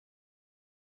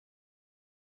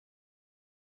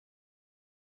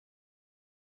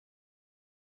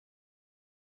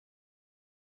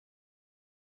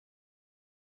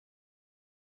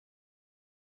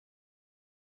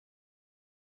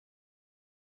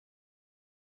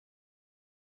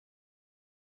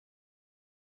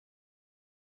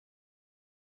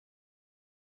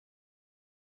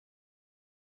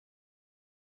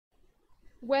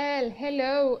Well,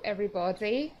 hello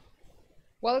everybody.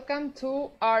 Welcome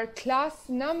to our class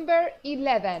number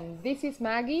 11. This is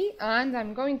Maggie and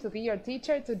I'm going to be your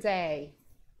teacher today.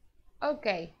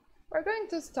 Okay, we're going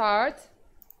to start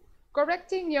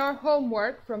correcting your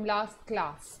homework from last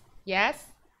class. Yes,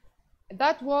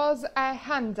 that was a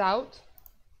handout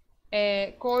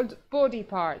called Body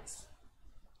Parts.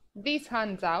 This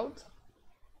handout,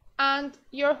 and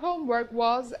your homework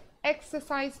was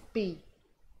exercise B.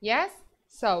 Yes?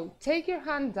 So take your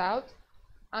handout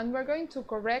and we're going to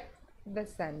correct the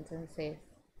sentences.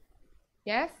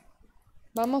 Yes?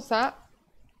 Vamos a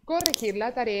corregir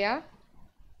la tarea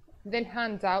del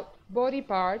handout Body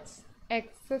Parts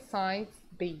Exercise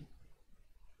B.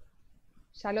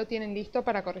 ¿Ya lo tienen listo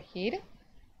para corregir?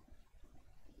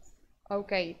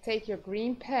 Okay, take your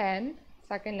green pen,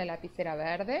 saquen la lapicera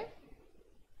verde,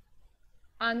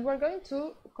 and we're going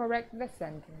to correct the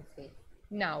sentences.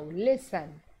 Now,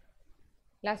 listen.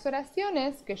 Las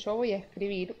oraciones que yo voy a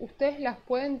escribir, ustedes las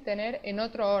pueden tener en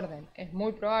otro orden. Es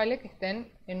muy probable que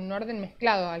estén en un orden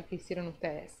mezclado al que hicieron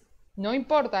ustedes. No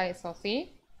importa eso,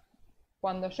 ¿sí?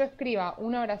 Cuando yo escriba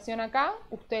una oración acá,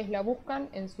 ustedes la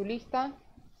buscan en su lista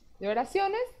de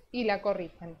oraciones y la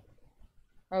corrigen.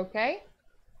 ¿Ok?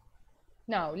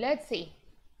 Now, let's see.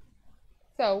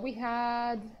 So, we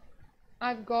had,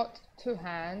 I've got 2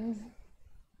 hands.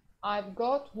 I've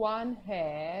got 1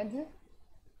 head.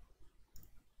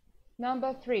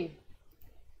 Number 3.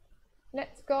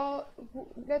 Let's go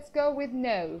with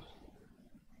nose.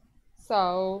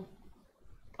 So,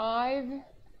 I've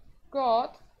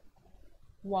got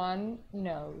 1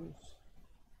 nose.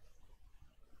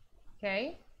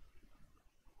 Okay?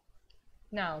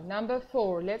 Now, number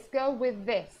 4. Let's go with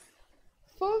this.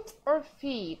 Foot or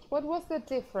feet? What was the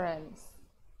difference?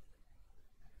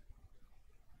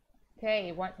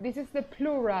 Okay, this is the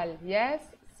plural, yes?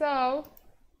 So,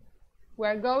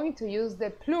 we're going to use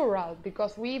the plural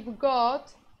because we've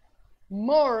got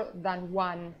more than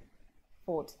 1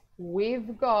 foot.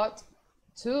 We've got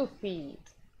 2 feet.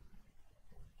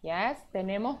 Yes,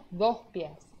 tenemos 2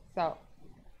 pies. So,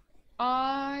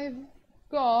 I've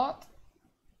got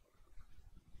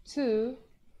 2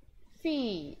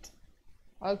 feet.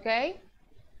 Okay?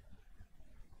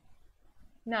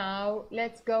 Now,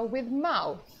 let's go with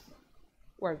mouth.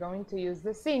 We're going to use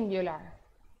the singular.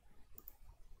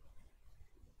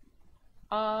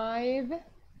 I've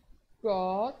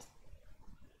got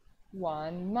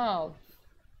 1 mouth.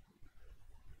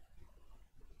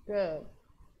 Good.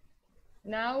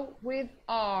 Now with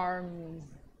arms,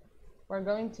 we're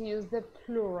going to use the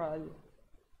plural.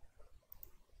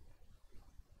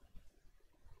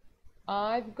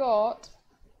 I've got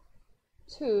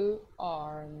 2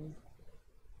 arms.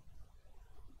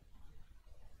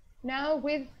 Now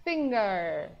with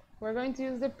finger, we're going to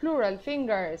use the plural,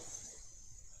 fingers.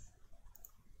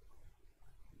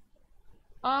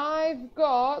 I've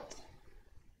got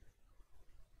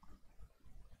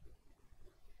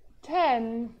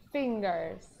 10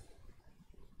 fingers.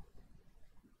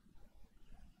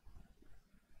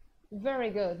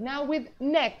 Very good. Now with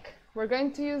neck, we're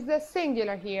going to use the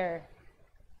singular here.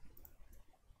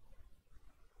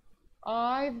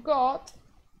 I've got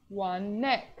 1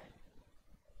 neck.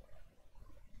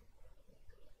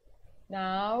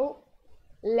 Now,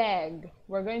 leg.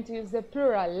 We're going to use the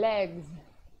plural, legs.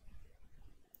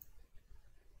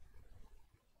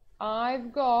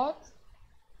 I've got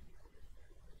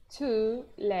 2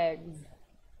 legs.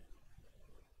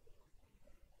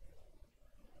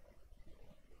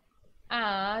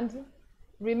 And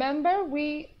remember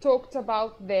we talked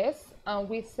about this and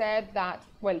we said that,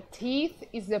 well, teeth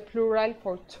is the plural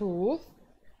for tooth.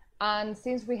 And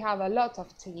since we have a lot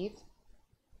of teeth,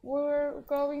 we're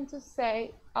going to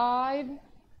say, I've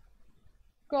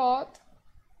got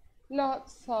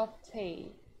lots of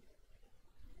teeth.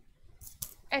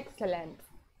 Excellent.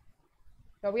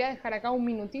 Lo voy a dejar acá un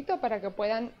minutito para que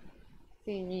puedan,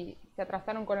 si se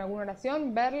atrasaron con alguna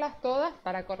oración, verlas todas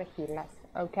para corregirlas.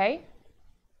 ¿Ok?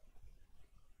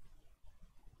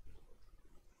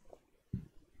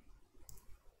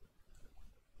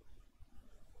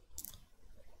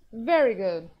 Very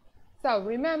good. So,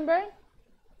 remember,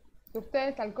 que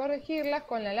ustedes al corregirlas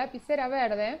con la lapicera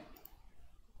verde,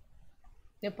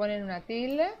 le ponen una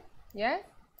tilde, yes?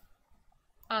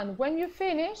 And when you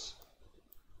finish,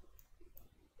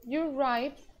 you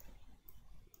write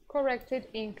corrected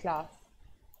in class.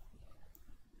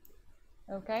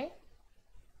 Okay?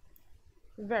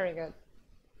 Very good.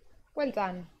 Well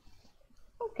done.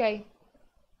 Okay.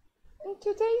 In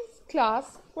today's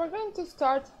class, we're going to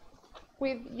start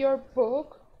with your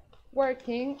book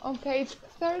working on page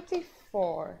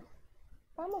 34.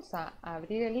 Vamos a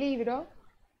abrir el libro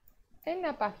en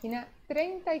la página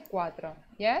 34.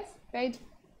 Yes, page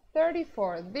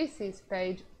 34. This is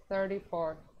page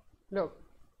 34. Look,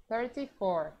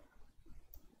 34.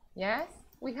 Yes,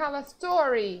 we have a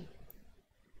story.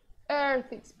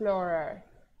 Earth Explorer.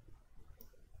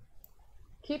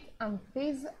 Kit and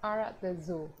Fizz are at the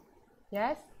zoo.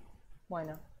 Yes?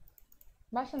 Bueno,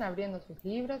 vayan abriendo sus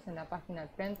libros en la página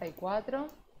 34,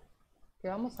 que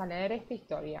vamos a leer esta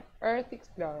historia. Earth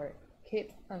Explorer.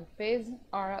 Kit and Fizz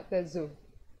are at the zoo.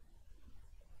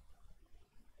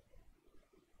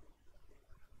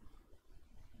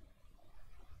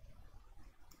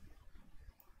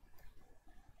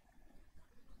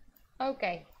 Ok.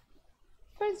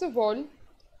 First of all,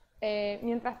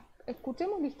 mientras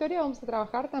escuchemos la historia vamos a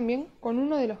trabajar también con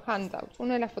uno de los handouts,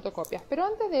 una de las fotocopias. Pero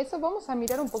antes de eso vamos a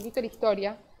mirar un poquito la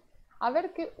historia, a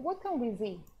ver what can we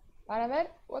see, para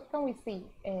ver what can we see,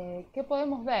 qué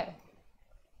podemos ver.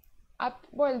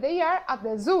 Well, they are at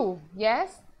the zoo,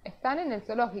 yes, están en el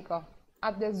zoológico,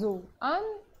 at the zoo, and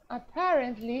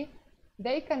apparently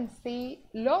they can see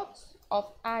lots of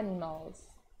animals,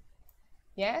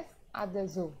 yes, at the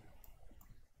zoo.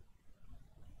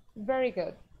 Very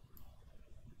good.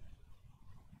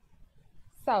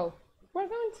 So, we're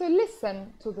going to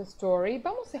listen to the story.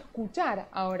 Vamos a escuchar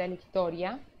ahora la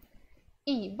historia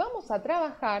y vamos a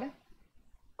trabajar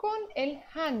con el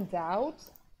handout,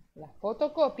 la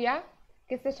fotocopia,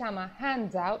 que se llama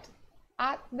handout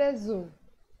at the zoo.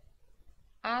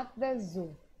 At the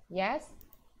zoo, yes?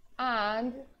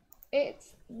 And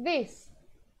it's this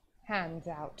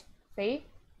handout, ¿sí?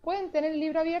 Pueden tener el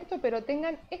libro abierto, pero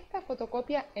tengan esta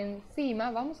fotocopia encima.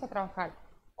 Vamos a trabajar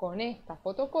con esta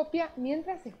fotocopia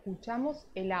mientras escuchamos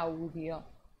el audio.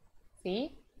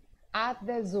 ¿Sí? At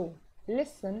the zoo.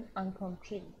 Listen and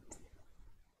complete.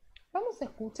 Vamos a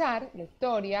escuchar la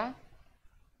historia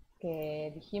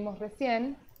que dijimos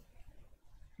recién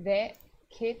de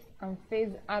Kit and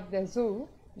Fizz at the zoo.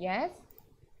 Yes?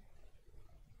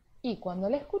 Y cuando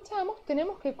la escuchamos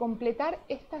tenemos que completar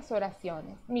estas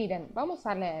oraciones. Miren, vamos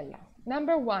a leerlas.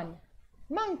 Number 1.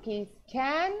 Monkeys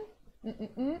can...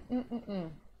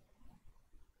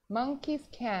 Monkeys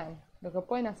can. Lo que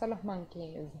pueden hacer los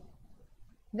monkeys.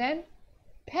 Then,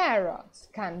 parrots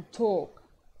can talk.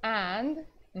 And...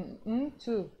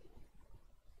 too.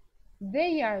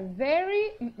 They are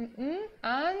very...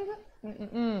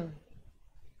 and...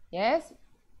 Yes,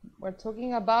 we're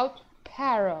talking about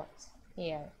parrots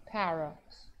here.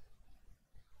 Parrots.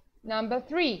 Number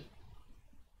 3.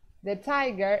 The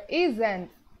tiger isn't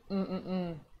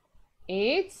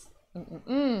it's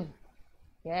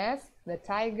Yes, the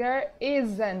tiger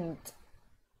isn't.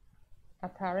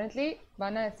 Apparently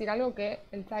van a decir algo que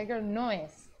el tiger no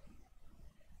es.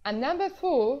 And number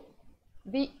 4.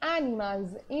 The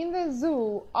animals in the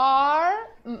zoo are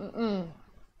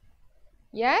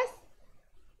Yes.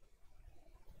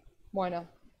 Bueno,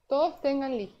 todos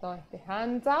tengan listo este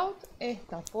handout,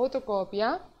 esta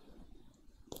fotocopia,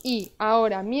 y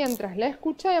ahora mientras la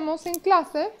escuchemos en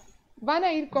clase van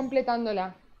a ir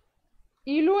completándola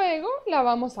y luego la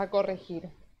vamos a corregir.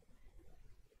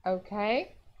 Ok,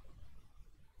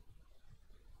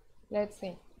 let's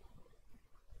see.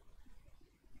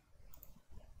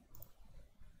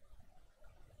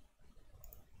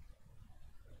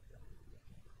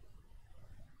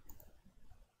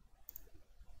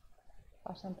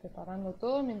 Vayan preparando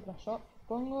todo mientras yo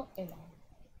pongo el audio.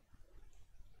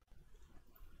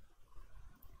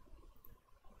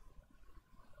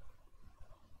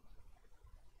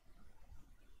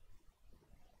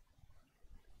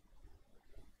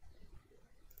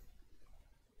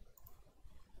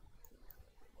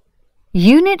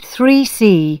 Unit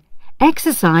 3C,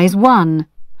 Exercise 1,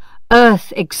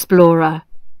 Earth Explorer.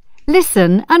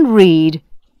 Listen and read.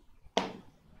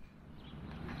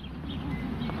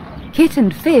 Kit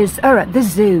and Fizz are at the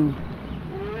zoo.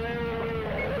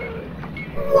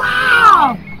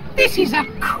 Wow! This is a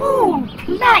cool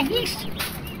place!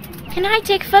 Can I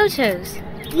take photos?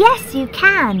 Yes, you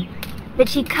can,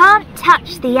 but you can't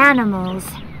touch the animals.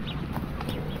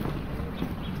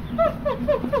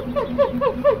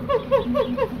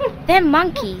 They're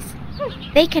monkeys.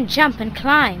 They can jump and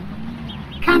climb.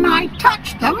 Can I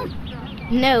touch them?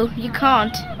 No, you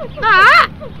can't. Ah!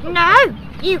 No,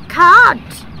 you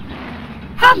can't.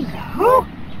 Hello?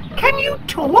 Can you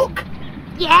talk?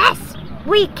 Yes,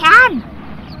 we can.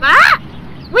 Ah!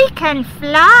 We can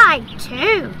fly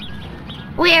too.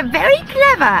 We're very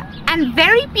clever and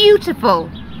very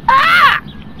beautiful. Ah!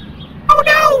 Oh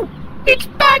no! It's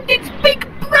Bandit's big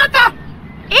brother!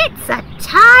 It's a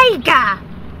tiger.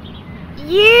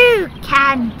 You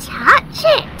can touch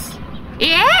it.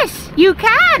 Yes, you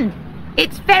can.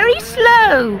 It's very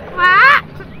slow. Ah!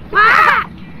 Ah!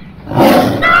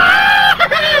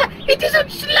 Ah! It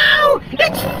isn't slow!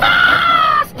 It's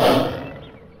fast!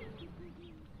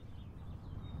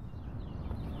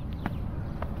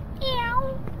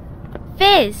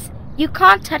 Fizz, you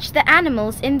can't touch the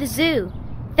animals in the zoo.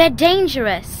 They're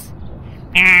dangerous.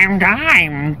 And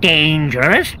I'm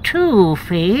dangerous too,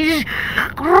 Fizz.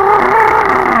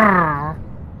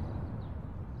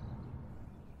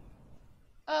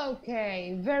 Ok,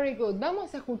 very good.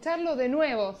 Vamos a escucharlo de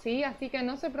nuevo, ¿sí? Así que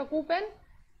no se preocupen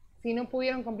si no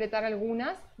pudieron completar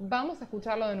algunas. Vamos a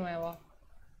escucharlo de nuevo.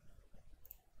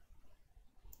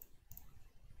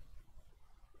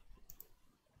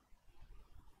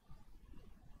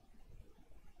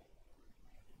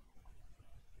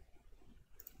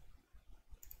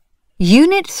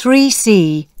 Unit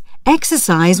 3C,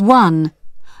 Exercise 1,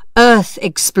 Earth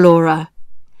Explorer.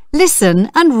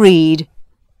 Listen and read.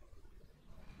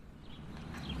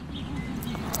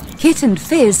 Kit and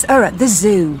Fizz are at the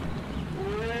zoo.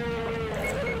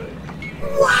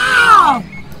 Wow!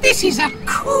 This is a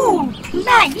cool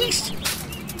place!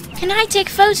 Can I take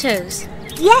photos?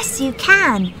 Yes, you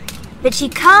can, but you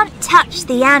can't touch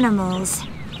the animals.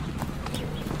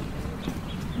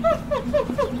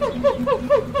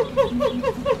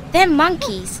 They're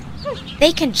monkeys.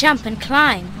 They can jump and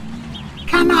climb.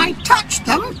 Can I touch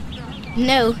them?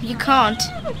 No, you can't.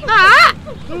 Ah!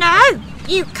 No,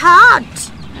 you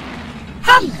can't.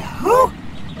 Hello?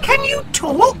 Can you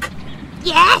talk?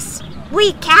 Yes,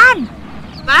 we can.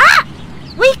 Ah!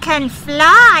 We can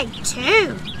fly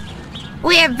too.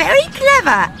 We're very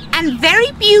clever and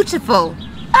very beautiful.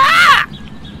 Ah!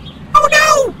 Oh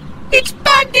no! It's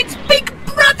Bandit's big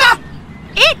brother!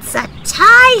 It's a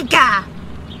tiger.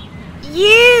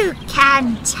 You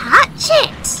can touch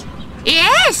it.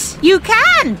 Yes, you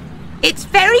can. It's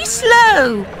very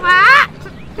slow. Ah!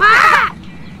 Ah!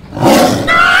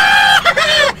 Ah!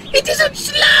 It isn't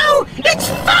slow! It's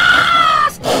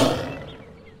fast!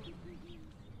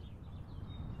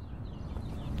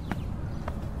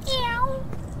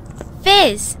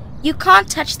 Fizz, you can't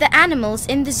touch the animals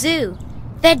in the zoo.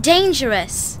 They're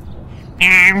dangerous.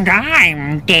 And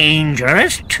I'm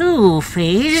dangerous too,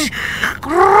 Fizz.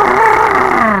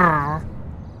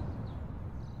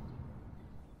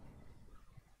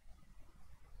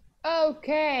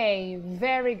 Okay,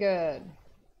 very good.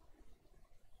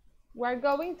 We're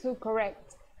going to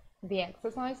correct the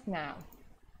exercise now.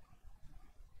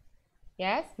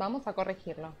 Yes, vamos a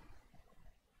corregirlo.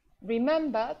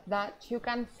 Remember that you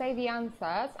can say the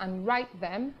answers and write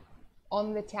them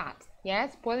on the chat.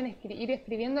 Yes, pueden ir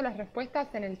escribiendo las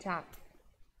respuestas en el chat.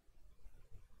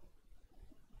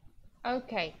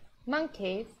 Okay,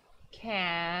 monkeys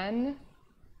can...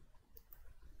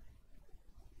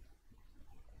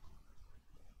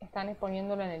 ¿Están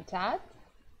poniéndolo en el chat?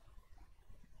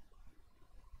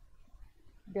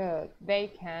 Good. They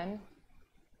can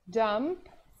jump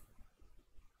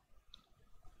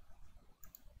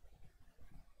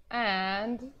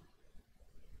and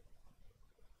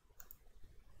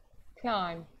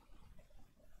climb.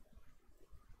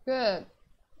 Good.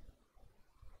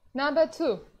 Number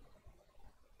 2.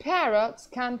 Parrots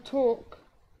can talk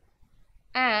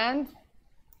and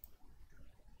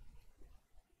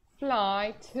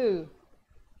fly too.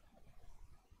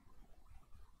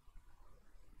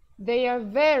 They are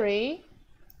very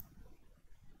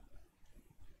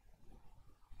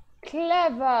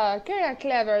clever. ¿Qué era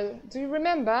clever? Do you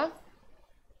remember?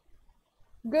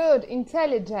 Good,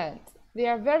 intelligent. They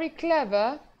are very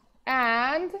clever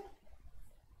and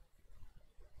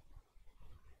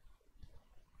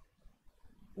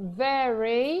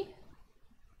very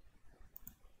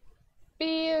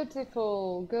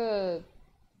beautiful. Good.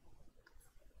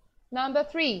 Number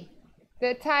 3.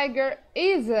 The tiger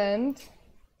isn't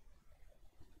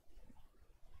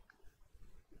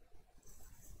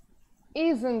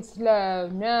slow.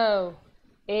 No,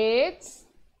 it's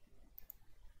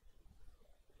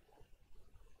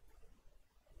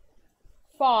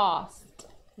fast.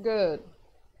 Good.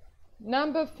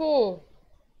 Number 4.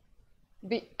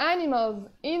 The animals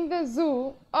in the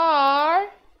zoo are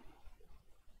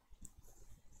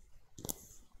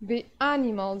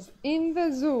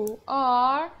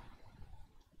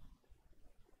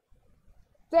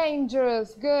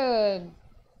dangerous. Good.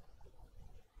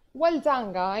 Well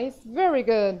done, guys. Very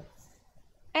good.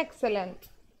 Excellent.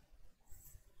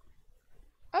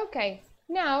 Okay,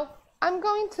 now I'm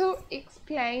going to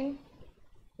explain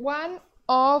one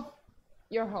of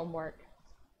your homework.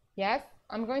 Yes,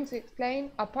 I'm going to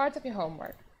explain a part of your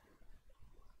homework.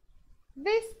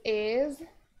 This is...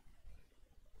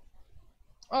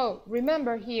 Oh,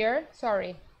 remember here,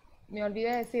 sorry, me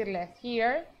olvidé decirles,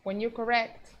 here, when you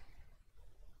correct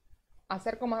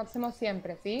hacer como hacemos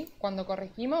siempre, ¿sí? Cuando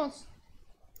corregimos,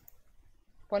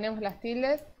 ponemos las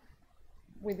tildes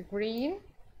with green,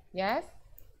 yes?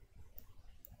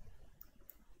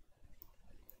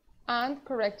 And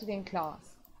correct it in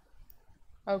class.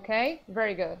 Okay,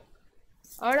 very good.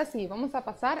 Ahora sí, vamos a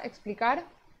pasar a explicar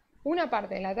una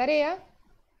parte de la tarea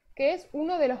que es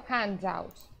uno de los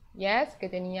handouts, yes, que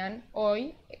tenían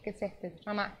hoy, que es este, se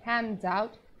llama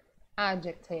handout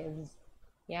adjectives,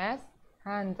 yes,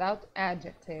 handout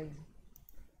adjectives.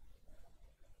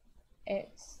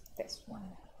 It's this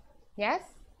one, yes.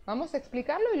 Vamos a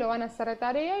explicarlo y lo van a hacer de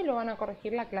tarea y lo van a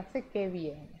corregir la clase que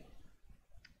viene.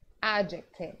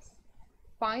 Adjectives.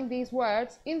 Find these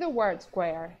words in the word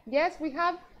square. Yes, we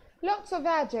have lots of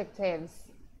adjectives.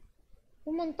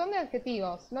 Un montón de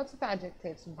adjetivos. Lots of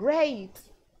adjectives. Great,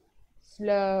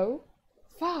 slow,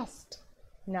 fast,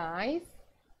 nice,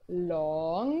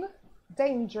 long,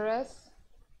 dangerous,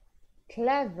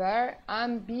 clever,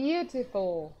 and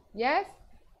beautiful. Yes,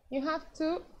 you have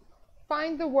to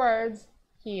find the words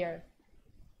here.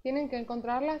 Tienen que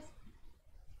encontrar las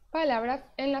palabras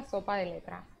en la sopa de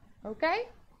letras. Okay?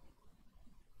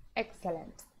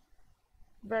 Excellent.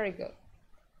 Very good.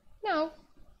 Now,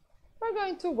 we're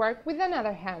going to work with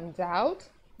another handout.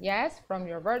 Yes, from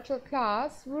your virtual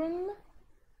classroom.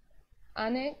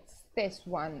 And it's this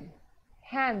one.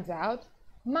 Handout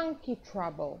Monkey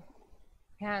Trouble.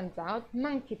 Handout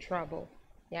Monkey Trouble.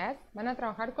 Yes, van a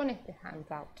trabajar con este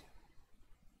handout.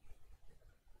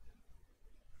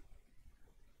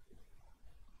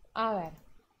 A ver,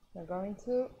 we're going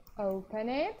to open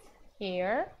it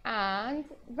here and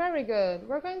very good.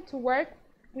 We're going to work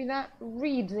with a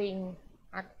reading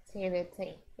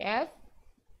activity. Yes?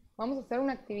 Vamos a hacer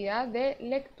una actividad de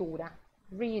lectura.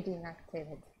 Reading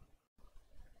activity.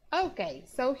 Okay,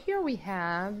 so here we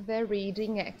have the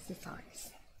reading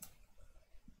exercise.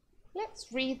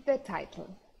 Let's read the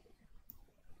title.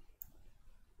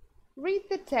 Read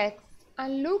the text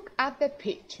and look at the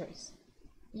pictures.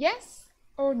 Yes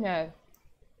or no?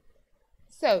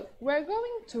 So we're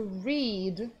going to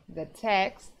read the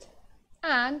text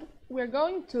and we're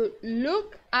going to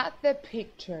look at the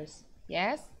pictures.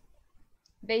 Yes?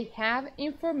 They have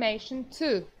information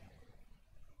too.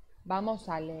 Vamos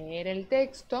a leer el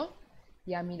texto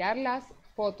y a mirar las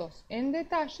fotos en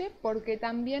detalle porque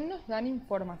también nos dan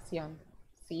información.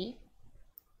 ¿Sí?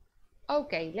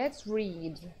 Ok, let's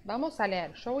read. Vamos a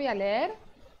leer. Yo voy a leer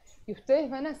y ustedes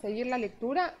van a seguir la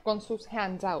lectura con sus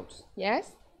handouts.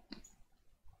 Yes?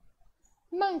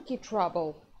 Monkey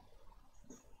trouble.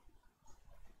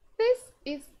 This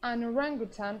is an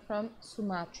orangutan from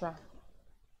Sumatra.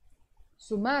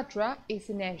 Sumatra is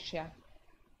in Asia.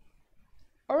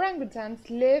 Orangutans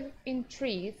live in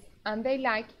trees and they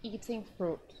like eating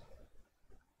fruit.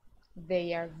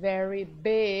 They are very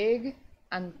big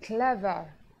and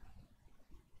clever.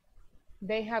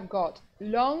 They have got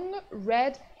long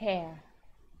red hair.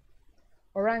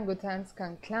 Orangutans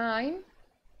can climb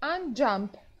and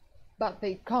jump, but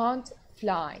they can't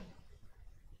fly.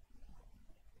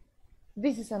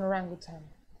 This is an orangutan.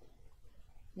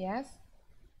 Yes?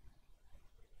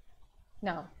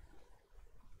 Now,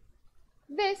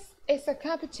 this is a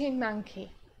capuchin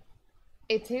monkey.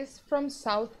 It is from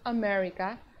South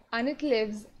America and it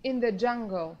lives in the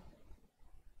jungle.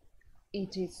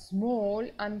 It is small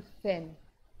and thin.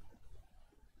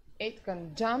 It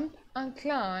can jump and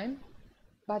climb,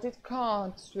 but it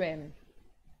can't swim.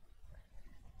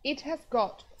 It has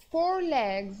got 4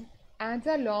 legs and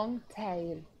a long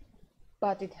tail,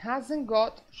 but it hasn't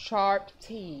got sharp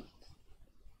teeth.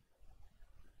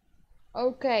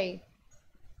 Okay,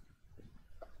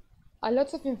 a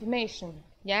lot of information,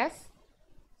 yes?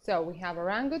 So we have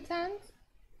orangutans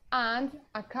and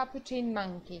a capuchin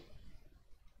monkey,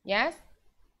 yes?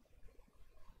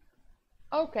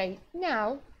 Okay,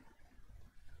 now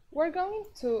we're going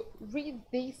to read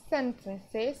these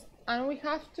sentences and we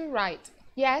have to write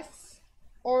yes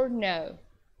or no.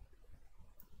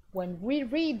 When we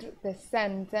read the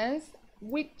sentence,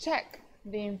 we check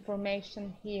the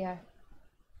information here.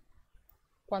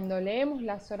 Cuando leemos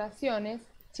las oraciones,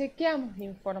 chequeamos la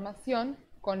información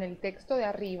con el texto de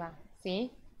arriba, ¿sí?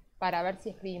 Para ver si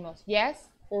escribimos yes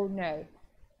or no.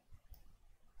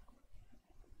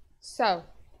 So,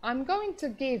 I'm going to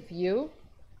give you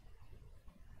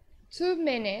 2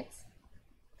 minutes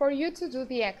for you to do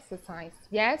the exercise,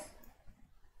 yes?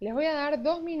 Les voy a dar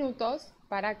 2 minutos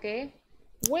para que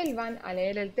vuelvan a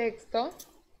leer el texto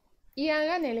y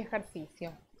hagan el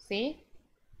ejercicio, ¿sí?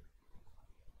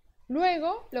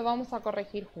 Luego lo vamos a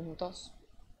corregir juntos.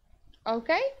 ¿Ok?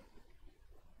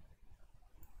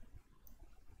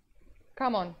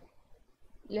 Come on.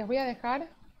 Les voy a dejar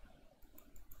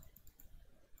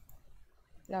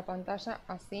la pantalla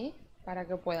así para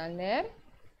que puedan leer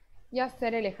y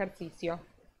hacer el ejercicio.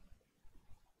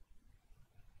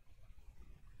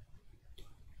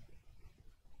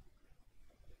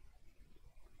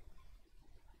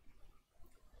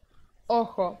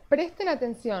 Ojo, presten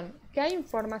atención que hay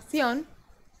información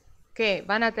que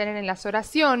van a tener en las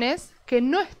oraciones que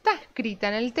no está escrita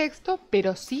en el texto,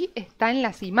 pero sí está en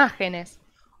las imágenes.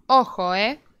 Ojo,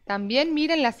 también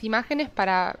miren las imágenes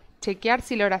para chequear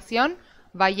si la oración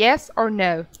va yes or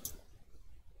no.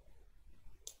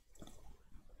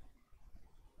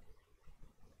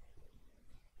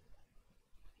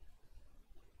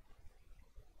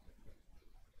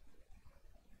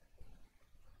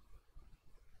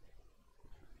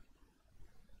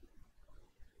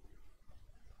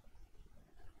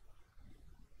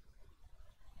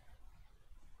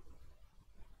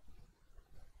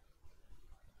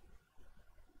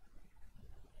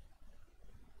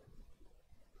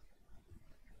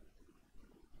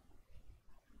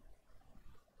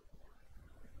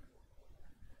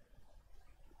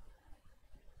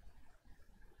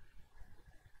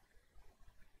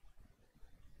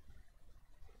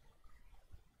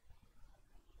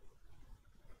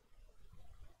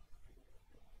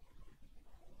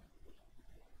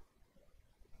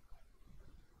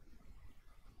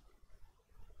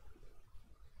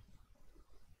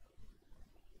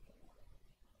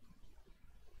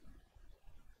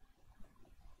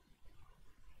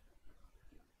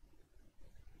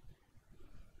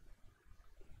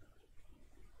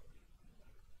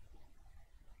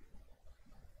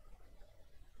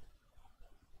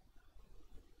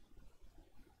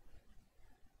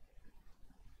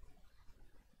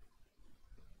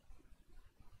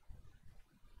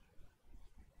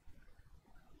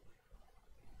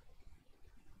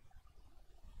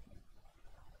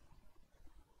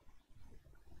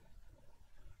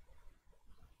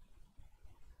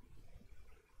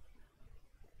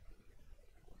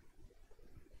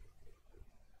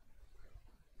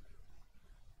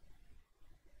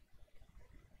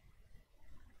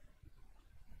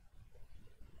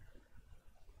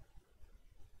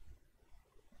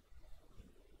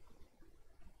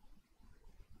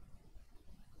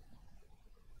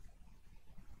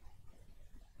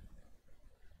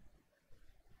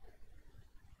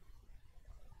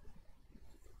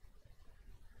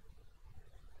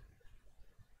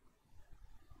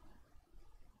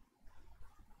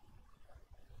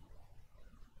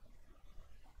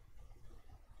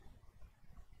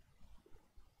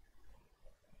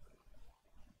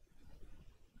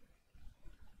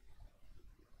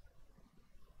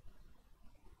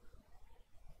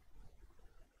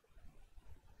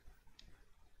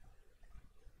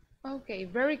 Okay,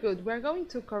 very good. We're going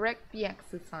to correct the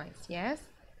exercise, yes?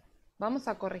 Vamos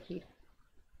a corregir.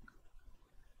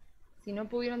 Si no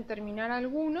pudieron terminar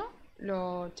alguno,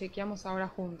 lo chequeamos ahora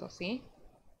juntos, ¿sí?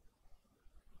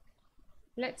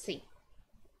 Let's see.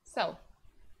 So,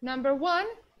 number 1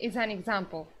 is an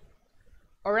example.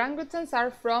 Orangutans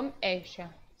are from Asia.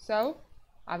 So,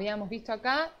 habíamos visto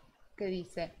acá que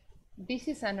dice, this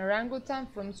is an orangutan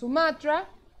from Sumatra.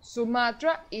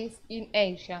 Sumatra is in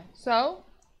Asia. So,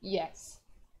 yes.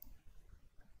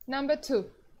 Number 2.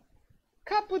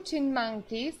 Capuchin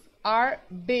monkeys are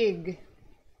big.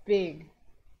 Big.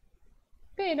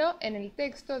 Pero en el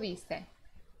texto dice,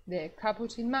 the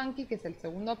capuchin monkey, que es el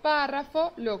segundo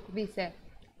párrafo, look, dice,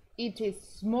 it is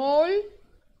small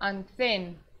and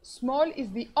thin. Small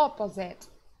is the opposite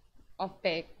of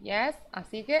big, yes?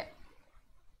 Así que,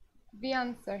 the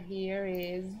answer here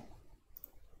is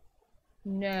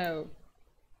no.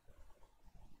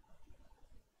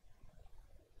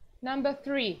 Number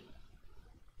 3.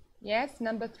 Yes,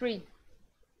 number 3.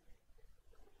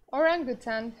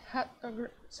 Orangutans have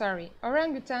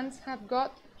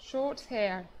got short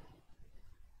hair.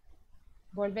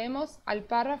 Volvemos al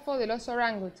párrafo de los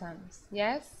orangutans.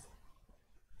 Yes?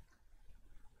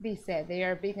 Dice, they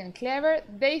are big and clever.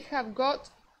 They have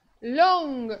got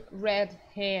long red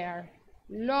hair.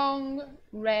 Long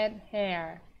red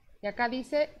hair. Y acá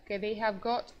dice que they have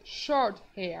got short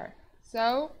hair.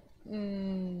 So,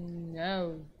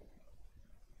 no.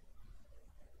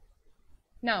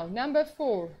 Now, number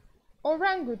 4.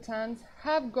 Orangutans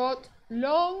have got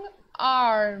long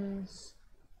arms.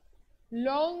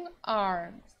 Long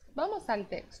arms. Vamos al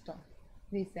texto.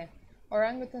 Dice,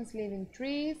 orangutans live in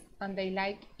trees and they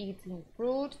like eating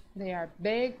fruit. They are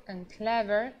big and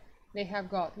clever. They have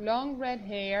got long red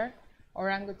hair.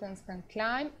 Orangutans can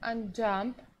climb and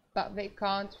jump, but they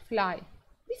can't fly.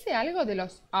 Dice algo de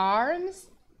los arms.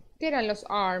 ¿Qué eran los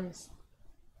arms?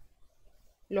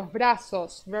 Los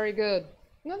brazos. Very good.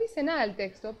 No dice nada el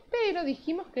texto, pero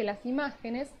dijimos que las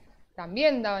imágenes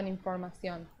también daban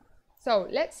información. So,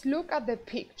 let's look at the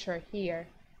picture here.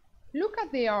 Look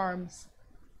at the arms.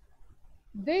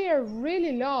 They are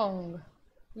really long.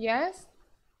 Yes?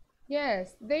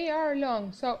 Yes, they are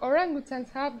long. So, orangutans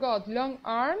have got long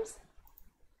arms?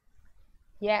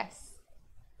 Yes.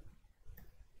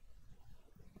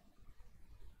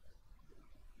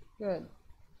 Good.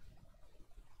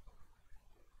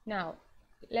 Now,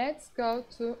 let's go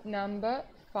to number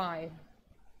 5.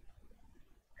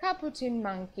 Capuchin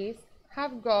monkeys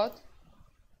have got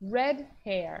red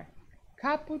hair.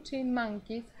 Capuchin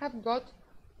monkeys have got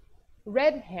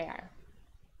red hair.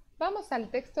 Vamos al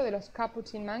texto de los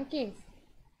capuchin monkeys.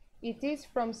 It is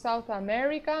from South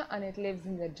America and it lives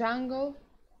in the jungle.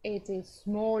 It is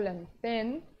small and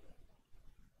thin.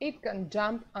 It can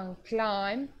jump and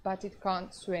climb, but it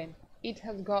can't swim. It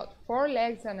has got 4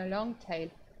 legs and a long tail,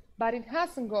 but it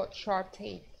hasn't got sharp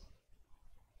teeth.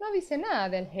 No dice nada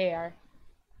del hair.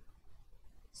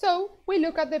 So, we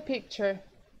look at the picture.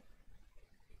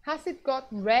 Has it got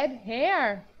red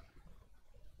hair?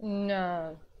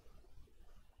 No.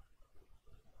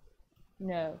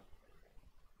 No.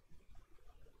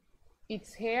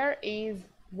 Its hair is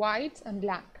white and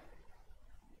black.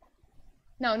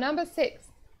 Now, number 6.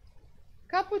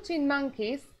 Capuchin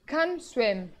monkeys can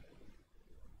swim.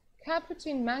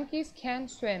 Capuchin monkeys can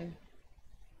swim.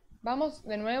 Vamos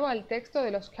de nuevo al texto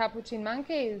de los capuchin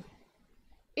monkeys.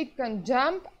 It can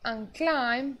jump and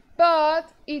climb,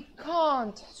 but it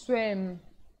can't swim.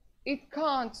 It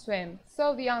can't swim.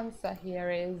 So the answer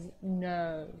here is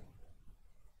no.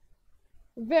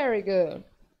 Very good.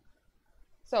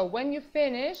 So when you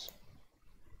finish,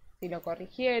 si lo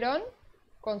corrigieron,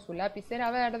 con su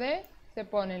lapicera verde se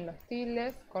ponen los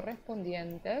tildes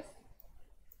correspondientes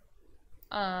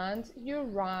and you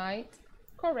write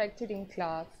corrected in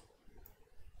class.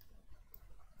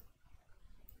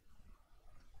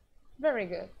 Very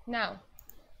good. Now,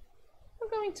 we're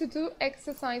going to do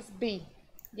exercise B.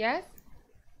 Yes?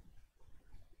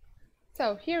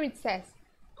 So here it says,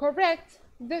 correct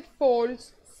the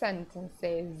false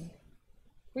sentences.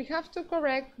 We have to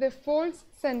correct the false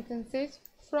sentences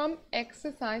from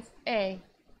exercise A.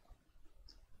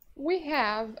 We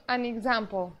have an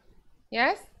example,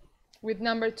 yes? With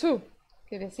number 2,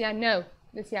 que decía no.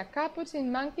 Decía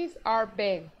capuchin monkeys are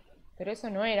big. Pero eso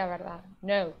no era verdad.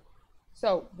 No.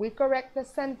 So, we correct the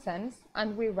sentence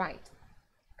and we write,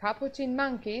 capuchin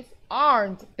monkeys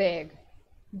aren't big.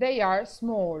 They are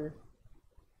small.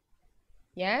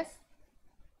 Yes?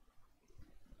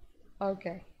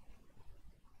 Okay.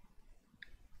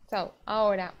 So,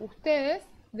 ahora ustedes,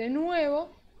 de nuevo,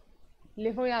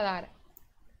 les voy a dar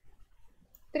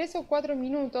 3 o 4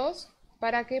 minutos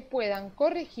para que puedan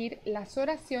corregir las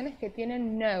oraciones que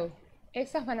tienen no.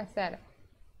 Esas van a ser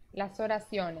las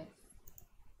oraciones.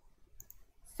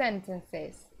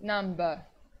 Sentences, number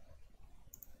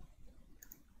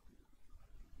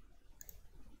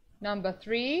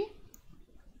 3,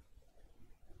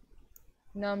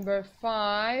 number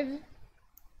 5,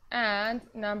 and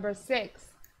number 6,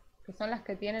 que son las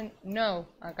que tienen no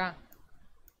acá.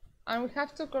 And we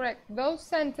have to correct those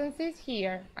sentences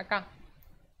here, acá.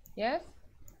 Yes?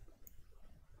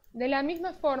 De la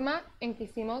misma forma en que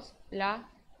hicimos la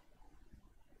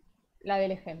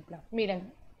del ejemplo.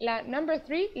 Miren, la number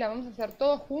 3 la vamos a hacer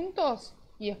todos juntos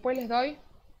y después les doy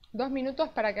 2 minutos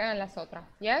para que hagan las otras.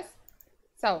 Yes?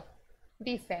 So,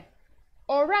 dice,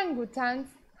 orangutans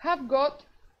have got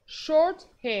short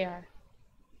hair.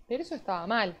 Pero eso estaba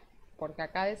mal, porque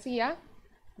acá decía,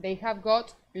 they have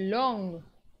got long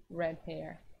red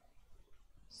hair.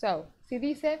 So, si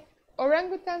dice,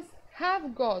 orangutans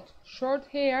have got short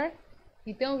hair,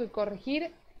 y tengo que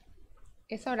corregir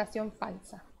esa oración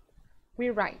falsa.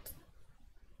 We write,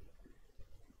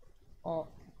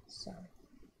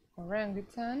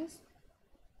 orangutans.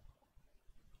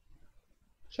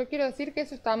 Yo quiero decir que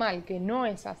eso está mal, que no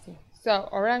es así. So,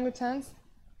 orangutans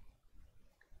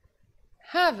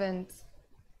haven't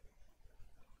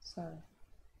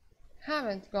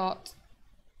got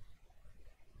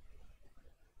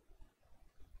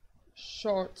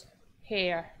short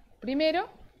hair. Primero,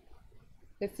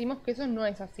 decimos que eso no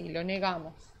es así, lo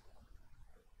negamos.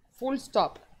 Full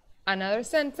stop. Another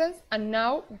sentence, and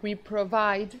now we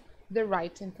provide the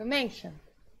right information.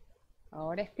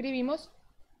 Ahora escribimos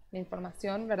la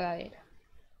información verdadera.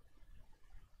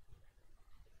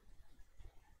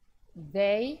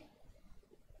 They,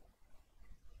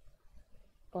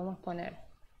 podemos poner,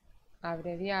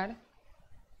 abreviar,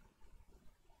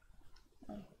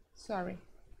 sorry,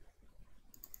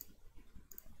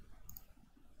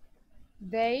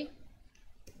 they've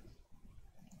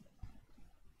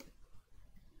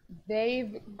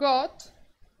got,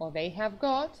 o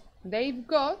they've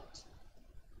got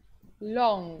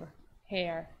long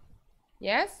hair.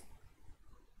 Yes?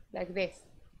 Like this.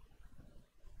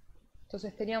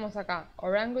 Entonces teníamos acá,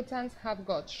 orangutans have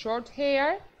got short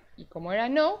hair, y como era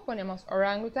no, ponemos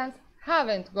orangutans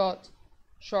haven't got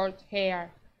short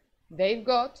hair. They've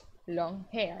got long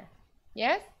hair.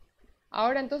 Yes?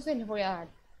 Ahora entonces les voy a dar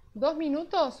 2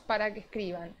 minutos para que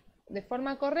escriban de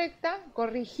forma correcta,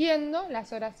 corrigiendo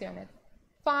las oraciones.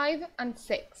 5 and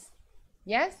 6.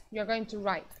 Yes? You're going to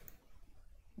write.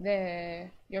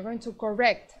 You're going to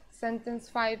correct sentence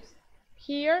 5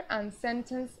 here and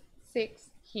sentence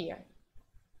 6 here.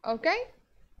 ¿Ok?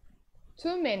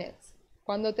 2 minutes.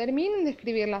 Cuando terminen de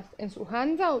escribirlas en su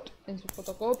handout, en su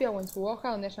fotocopia o en su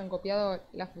hoja donde hayan copiado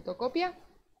la fotocopia,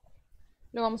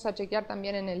 lo vamos a chequear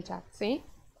también en el chat, ¿sí?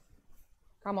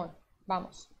 Come on,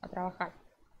 vamos a trabajar.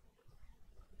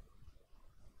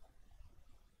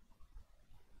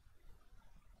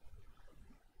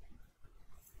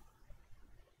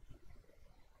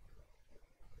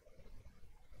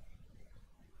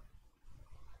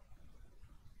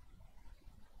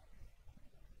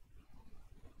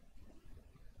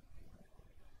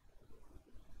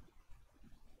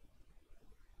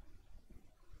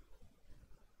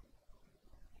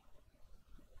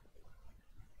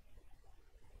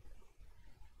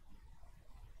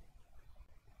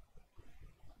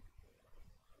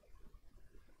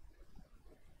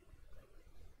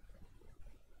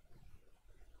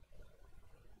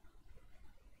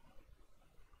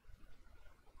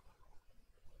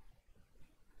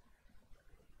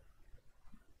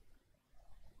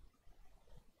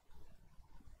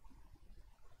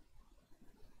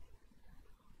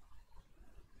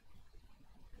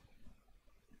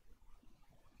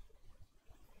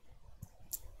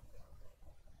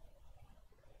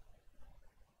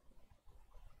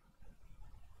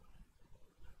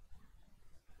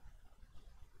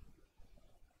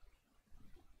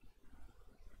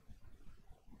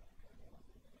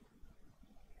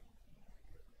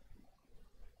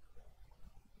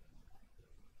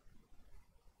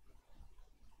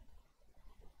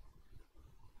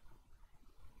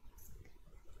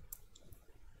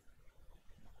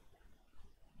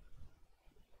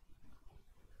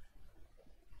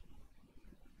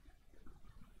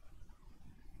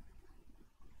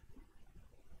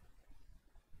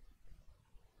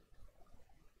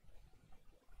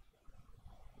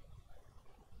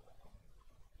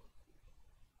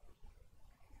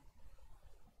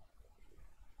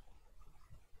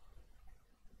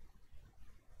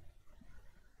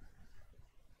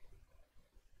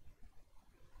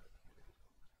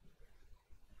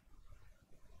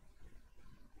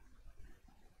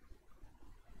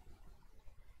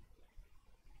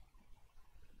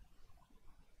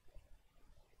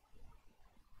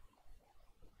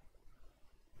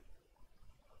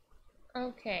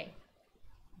 Okay,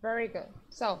 very good.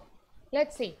 So,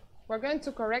 let's see. We're going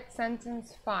to correct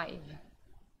sentence 5.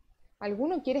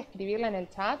 ¿Alguno quiere escribirla en el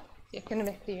chat? Si es que no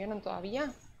la escribieron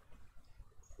todavía.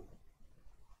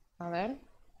 A ver.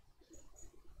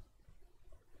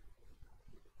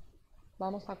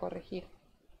 Vamos a corregir.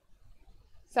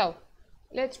 So,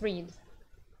 let's read.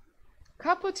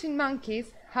 Capuchin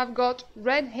monkeys have got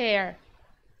red hair.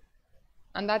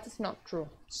 And that is not true.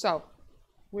 So,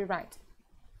 we write.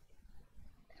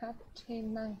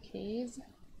 Capuchin monkeys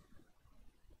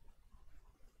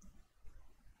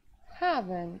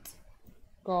haven't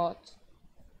got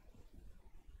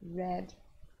red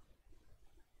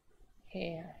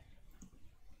hair.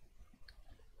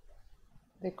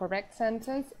 The correct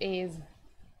sentence is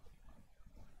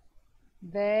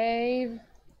they've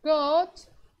got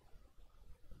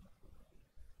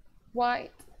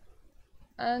white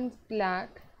and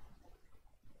black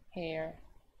hair,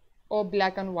 or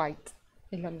black and white,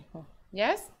 es lo mismo.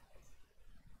 Yes?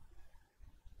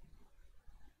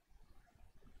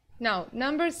 Now,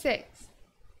 number 6.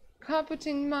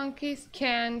 Capuchin monkeys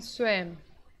can swim.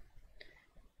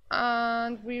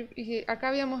 And acá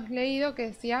habíamos leído que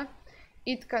decía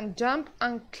it can jump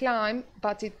and climb,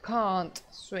 but it can't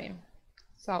swim.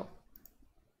 So,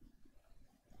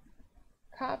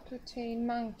 capuchin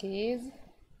monkeys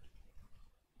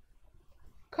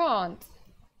can't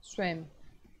swim.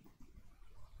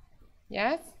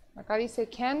 Yes? Acá dice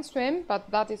can swim, but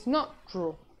that is not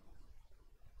true.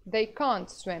 They can't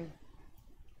swim.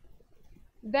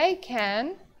 They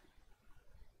can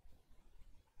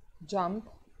jump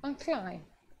and climb.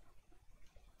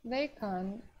 They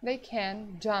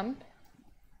can jump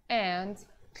and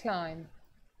climb.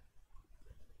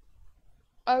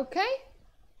 Okay?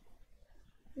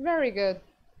 Very good.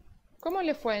 ¿Cómo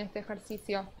le fue en este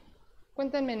ejercicio?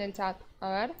 Cuéntenme en el chat. A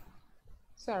ver.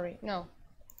 Sorry, no.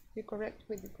 You correct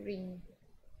with green.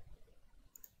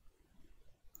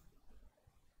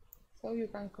 So you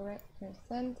can correct your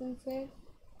sentences.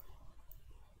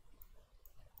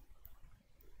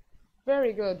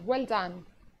 Very good, well done.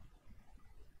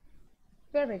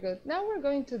 Very good. Now we're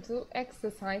going to do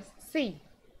exercise C.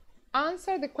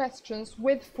 Answer the questions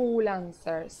with full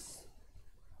answers.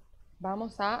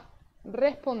 Vamos a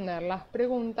responder las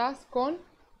preguntas con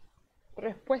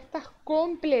respuestas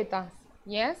completas.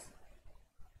 Yes?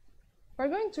 We're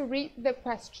going to read the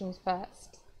questions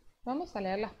first. Vamos a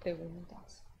leer las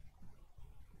preguntas.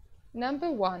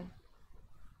 Number 1.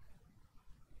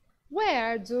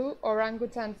 Where do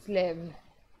orangutans live?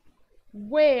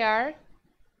 Where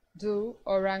do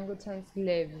orangutans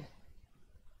live?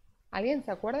 ¿Alguien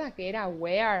se acuerda que era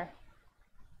where?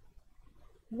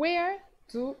 Where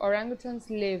do orangutans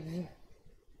live?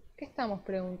 ¿Qué estamos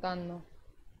preguntando?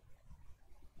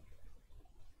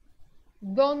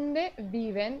 ¿Dónde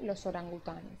viven los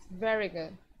orangutanes? Very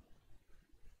good.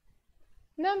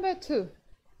 Number 2.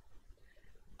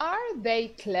 Are they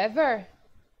clever?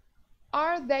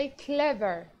 Are they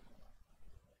clever?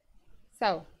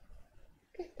 So,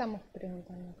 ¿qué estamos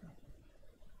preguntando acá?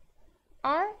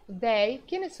 Are they?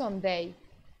 ¿Quiénes son they?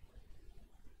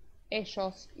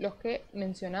 Ellos, los que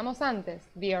mencionamos antes,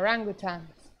 the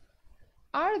orangutans.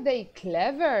 Are they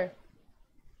clever?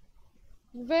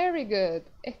 Very good.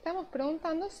 Estamos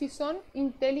preguntando si son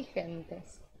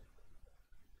inteligentes.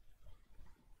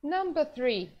 Number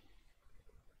 3.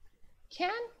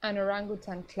 Can an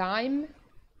orangutan climb?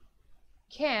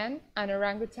 Can an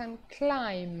orangutan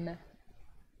climb?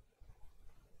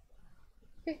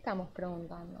 ¿Qué estamos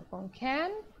preguntando? Con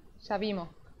can, ya vimos,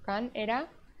 can era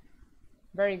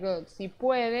very good. Si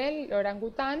puede el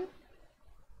orangután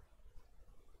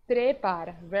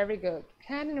trepar, very good.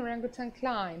 Can an orangutan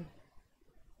climb?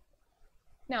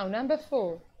 Now, number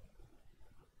 4.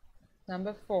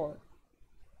 Number 4.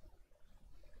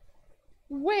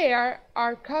 Where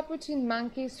are capuchin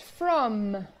monkeys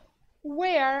from?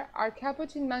 Where are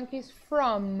capuchin monkeys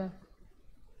from?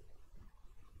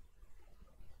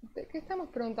 ¿De qué estamos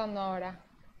preguntando ahora?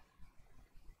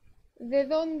 ¿De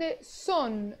dónde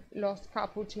son los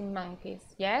capuchin monkeys?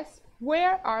 Yes?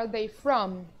 Where are they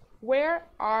from? Where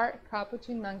are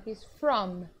capuchin monkeys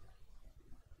from?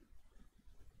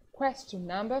 Question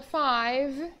number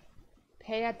 5.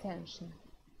 Pay attention.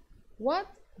 What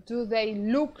do they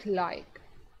look like?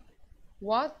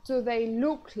 What do they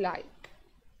look like?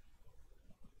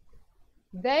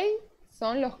 They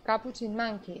son los capuchin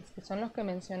monkeys, que son los que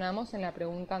mencionamos en la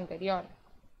pregunta anterior.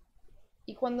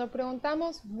 Y cuando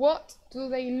preguntamos what do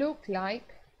they look like,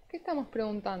 ¿qué estamos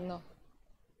preguntando?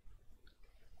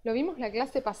 Lo vimos la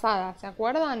clase pasada, ¿se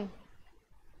acuerdan?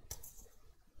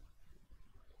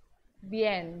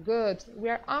 Bien, good. We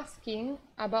are asking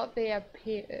about their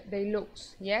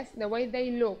looks, yes? The way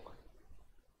they look.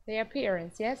 Their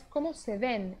appearance, yes? ¿Cómo se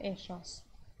ven ellos?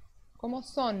 ¿Cómo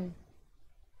son?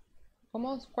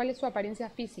 ¿Cuál es su apariencia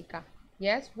física?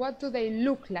 Yes, what do they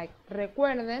look like?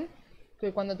 Recuerden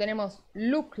que cuando tenemos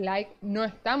look like no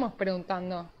estamos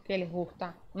preguntando qué les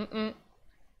gusta.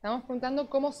 Estamos preguntando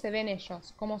cómo se ven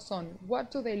ellos, cómo son. What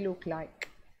do they look like?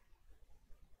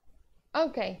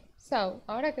 Ok, so,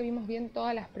 ahora que vimos bien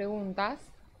todas las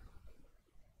preguntas,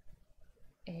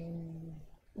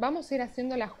 vamos a ir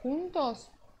haciéndolas juntos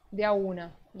de a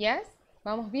una. Yes?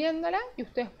 Vamos viéndola y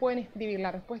ustedes pueden escribir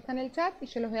la respuesta en el chat y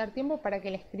yo les voy a dar tiempo para que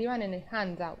la escriban en el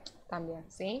handout también,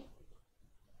 ¿sí?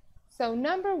 So,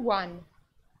 number 1.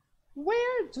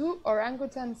 Where do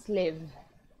orangutans live?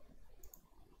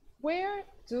 Where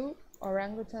do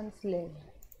orangutans live?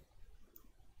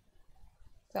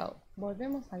 So,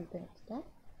 volvemos al texto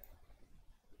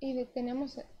y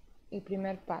detenemos el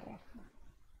primer párrafo.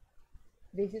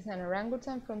 This is an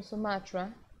orangutan from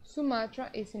Sumatra. Sumatra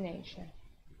is in Asia.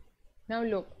 Now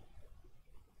look,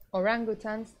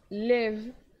 orangutans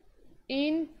live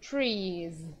in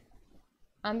trees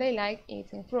and they like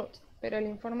eating fruit. Pero la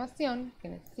información que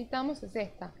necesitamos es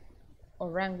esta.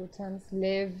 Orangutans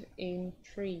live in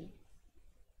trees.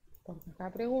 Porque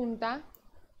acá pregunta...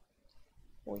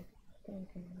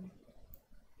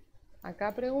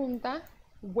 Acá pregunta,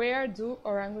 where do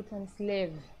orangutans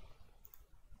live?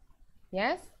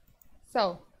 Yes?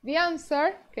 So, the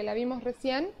answer, que la vimos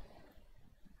recién,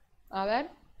 a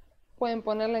ver, pueden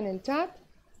ponerla en el chat.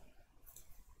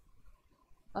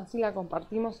 Así la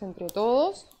compartimos entre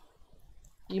todos.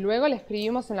 Y luego la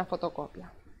escribimos en la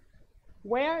fotocopia.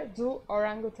 Where do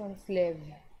orangutans live?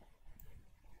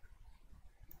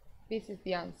 This is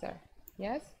the answer.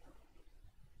 Yes?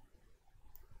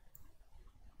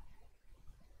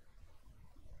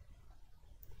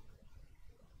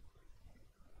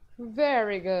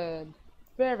 Very good.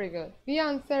 Very good. The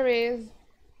answer is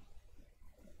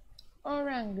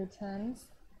orangutans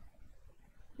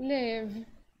live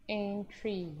in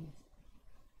trees.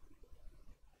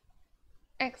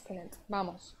 Excellent.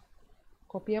 Vamos.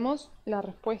 Copiemos la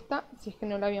respuesta si es que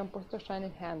no la habían puesto ya en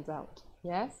el handout.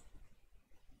 Yes?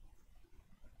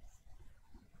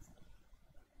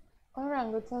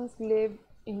 Orangutans live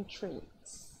in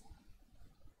trees.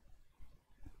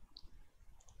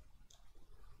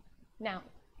 Now,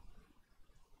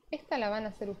 esta la van a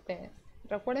hacer ustedes.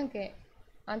 Recuerden que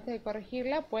antes de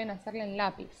corregirla pueden hacerla en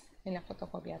lápiz en la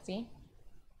fotocopia, ¿sí?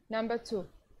 Number 2.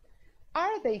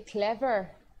 Are they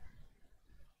clever?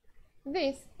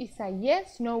 This is a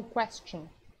yes-no question.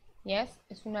 Yes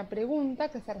es una pregunta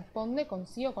que se responde con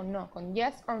sí o con no, con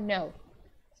yes or no.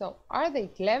 So, are they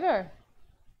clever?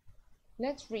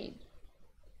 Let's read.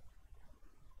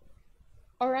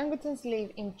 Orangutans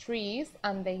live in trees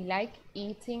and they like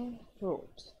eating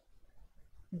fruit.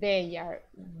 They are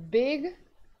big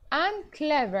and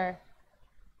clever.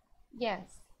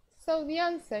 Yes. So the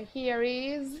answer here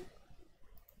is...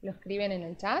 Lo escriben en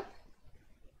el chat.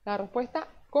 La respuesta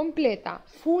completa,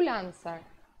 full answer.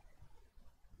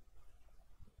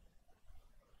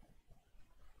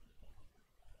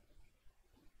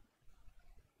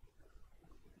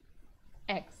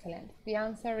 Excellent. The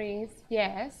answer is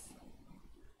yes.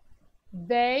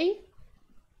 They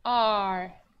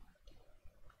are.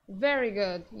 Very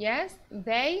good. Yes,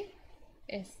 they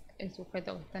es el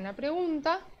sujeto que está en la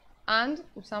pregunta. And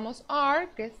usamos are,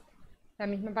 que es la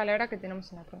misma palabra que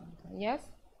tenemos en la pregunta. Yes.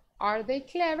 Are they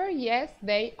clever? Yes,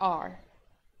 they are.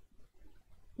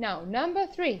 Now, number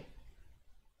 3.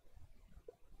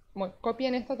 Bueno,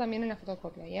 copien esto también en la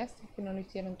fotocopia. Yes, es que no lo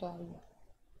hicieron todavía.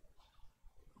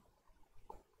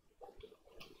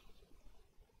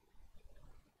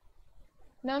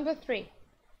 Number 3.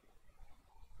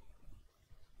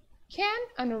 Can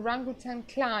an orangutan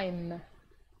climb?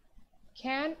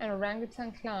 Can an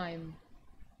orangutan climb?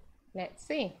 Let's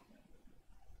see.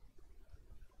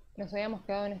 Nos habíamos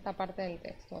quedado en esta parte del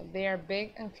texto. They are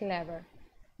big and clever.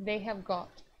 They have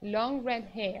got long red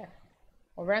hair.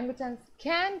 Orangutans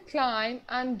can climb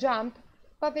and jump,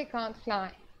 but they can't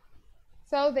fly.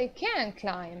 So they can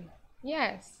climb.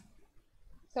 Yes.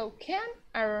 So can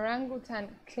an orangutan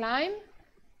climb?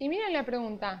 Y miren la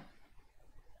pregunta.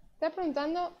 Está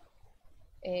preguntando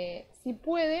si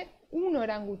puede un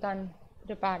orangután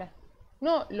trepar.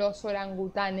 No los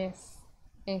orangutanes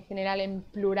en general en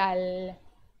plural.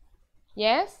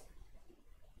 Yes.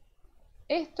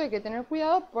 Esto hay que tener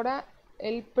cuidado para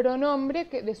el pronombre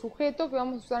de sujeto que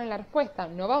vamos a usar en la respuesta.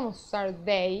 No vamos a usar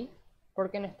they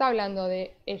porque no está hablando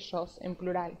de ellos en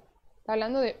plural. Está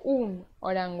hablando de un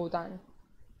orangután.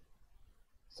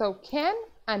 So, can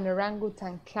an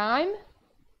orangutan climb?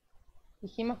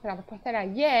 Dijimos que la respuesta era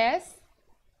yes.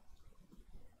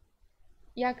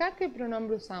 ¿Y acá qué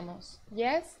pronombre usamos?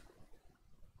 Yes.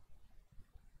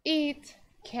 It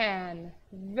can.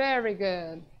 Very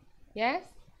good. Yes.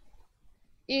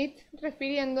 It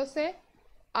refiriéndose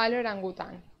al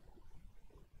orangután.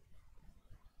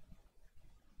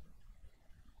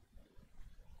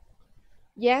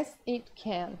 Yes, it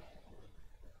can.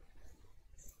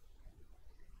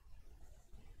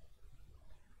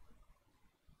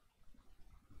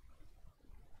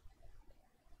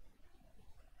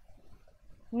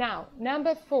 Now,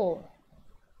 number 4.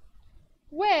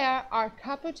 Where are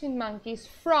capuchin monkeys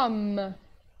from?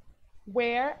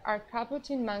 Where are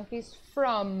capuchin monkeys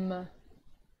from?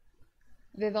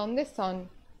 ¿De dónde son?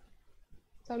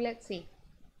 So let's see.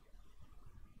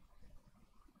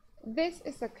 This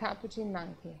is a capuchin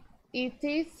monkey. It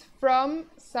is from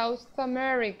South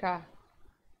America.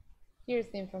 Here's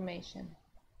the information.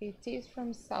 It is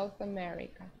from South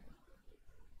America.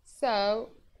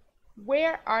 So,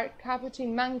 where are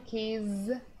capuchin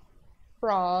monkeys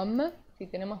from? Si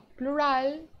tenemos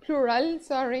plural,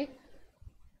 sorry,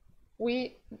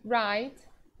 we write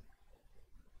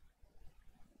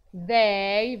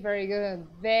they, very good,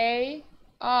 they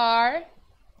are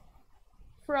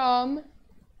from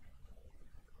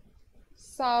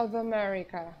South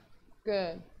America.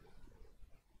 Good.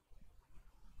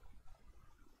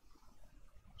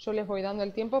 Yo les voy dando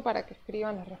el tiempo para que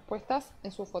escriban las respuestas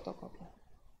en su fotocopia.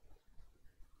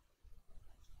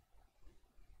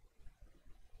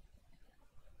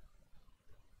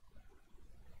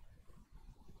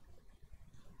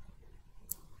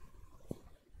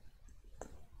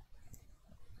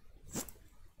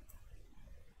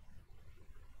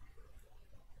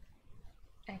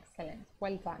 Excellent.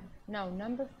 Well done. Now,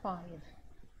 number 5.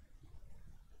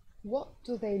 What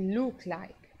do they look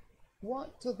like?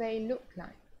 What do they look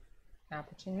like?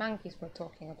 Capuchin monkeys we're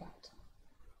talking about.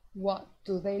 What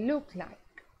do they look like?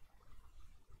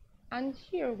 And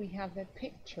here we have the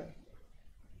picture.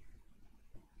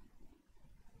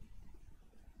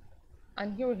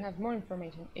 And here we have more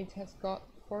information. It has got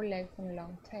 4 legs and a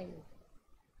long tail.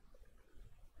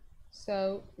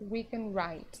 So we can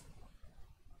write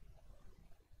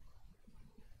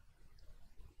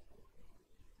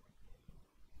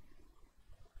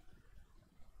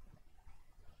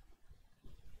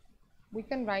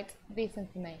this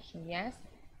information, yes?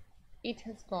 It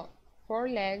has got 4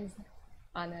 legs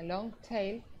and a long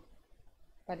tail,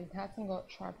 but it hasn't got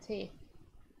sharp teeth.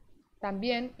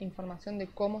 También información de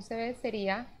cómo se ve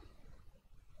sería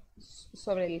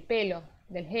sobre el pelo,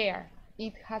 del hair.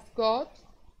 It has got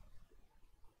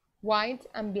white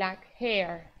and black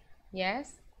hair,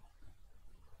 yes?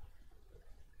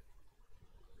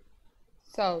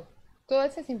 So, toda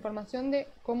esa es información de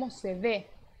cómo se ve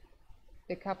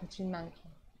the capuchin monkey.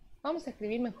 Vamos a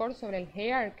escribir mejor sobre el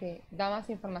hair, que da más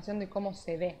información de cómo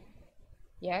se ve.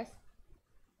 Yes?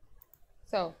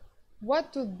 So,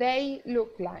 what do they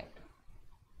look like?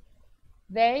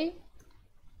 They,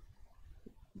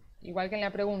 igual que en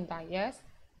la pregunta, yes?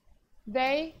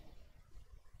 They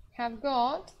have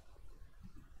got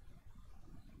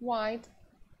white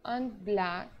and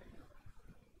black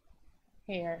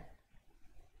hair.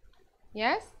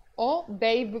 Yes? O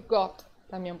they've got,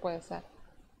 también puede ser.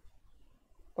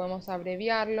 Podemos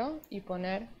abreviarlo y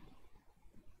poner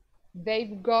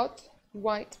they've got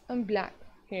white and black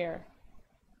hair.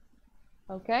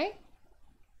 Okay?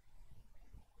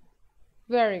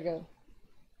 Very good.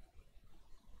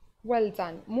 Well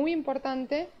done. Muy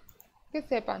importante que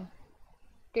sepan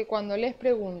que cuando les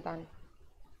preguntan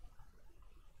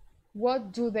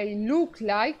what do they look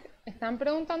like, están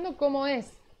preguntando cómo es,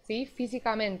 ¿sí?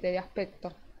 Físicamente, de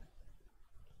aspecto.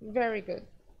 Very good.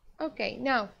 Okay,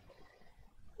 now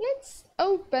let's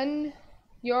open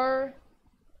your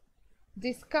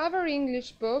Discover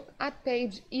English book at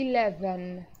page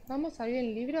 11. ¿Vamos a abrir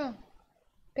el libro?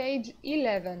 Page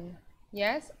 11.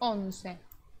 Yes, 11.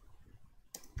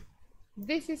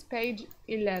 This is page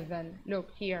 11.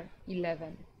 Look here,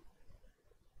 11.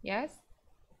 Yes?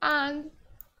 And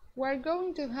we're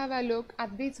going to have a look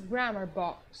at this grammar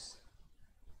box.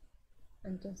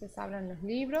 Entonces abran los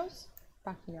libros,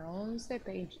 página 11,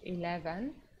 page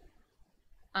 11.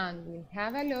 And we'll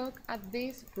have a look at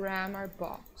this grammar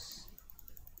box.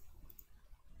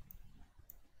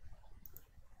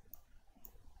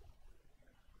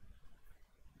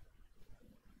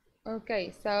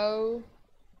 Okay, so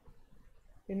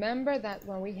remember that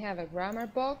when we have a grammar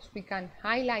box, we can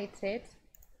highlight it.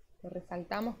 Lo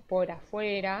resaltamos por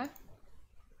afuera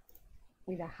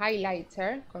with a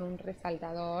highlighter, con un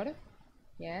resaltador.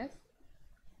 Yes.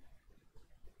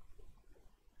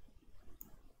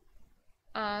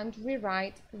 And we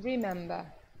write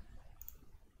remember.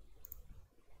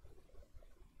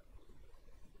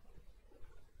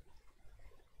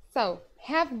 So,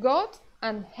 have got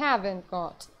and haven't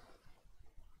got.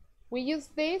 We use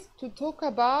this to talk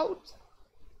about...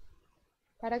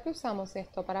 ¿Para qué usamos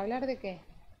esto? ¿Para hablar de qué?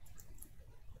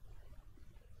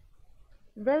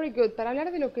 Very good. Para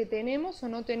hablar de lo que tenemos o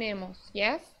no tenemos.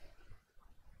 Yes?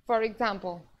 For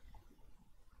example,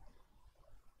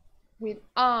 with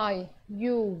I,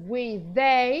 you, we,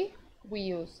 they, we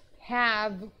use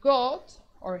have got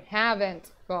or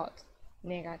haven't got.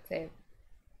 Negative.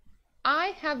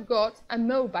 I have got a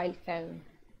mobile phone.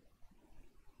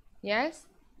 Yes?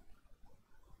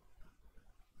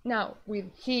 Now, with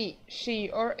he, she,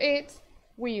 or it,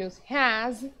 we use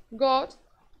has got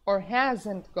or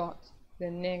hasn't got,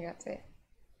 the negative.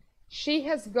 She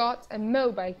has got a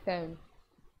mobile phone,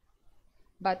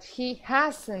 but he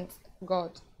hasn't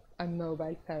got a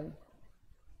mobile phone.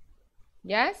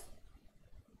 Yes?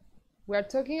 We are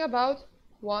talking about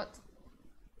what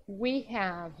we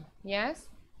have, yes?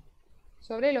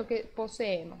 Sobre lo que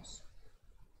poseemos.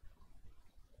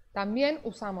 También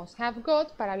usamos have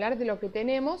got para hablar de lo que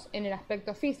tenemos en el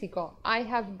aspecto físico. I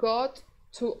have got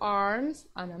 2 arms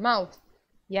and a mouth.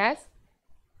 Yes?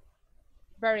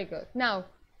 Very good. Now,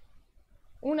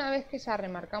 una vez que ya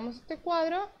remarcamos este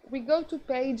cuadro, we go to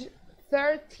page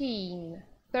 13.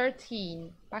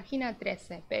 13. Página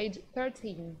 13. Page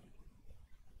 13.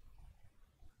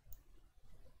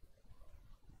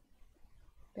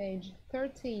 Page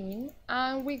 13.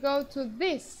 And we go to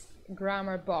this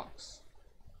grammar box.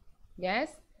 Yes,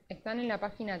 ¿están en la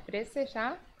página 13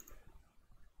 ya?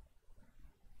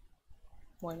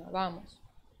 Bueno, vamos.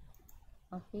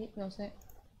 Así no se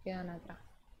quedan atrás.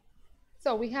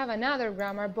 So, we have another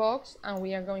grammar box and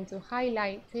we are going to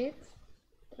highlight it.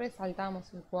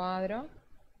 Resaltamos el cuadro.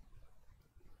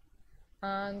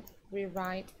 and we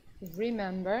write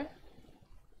remember.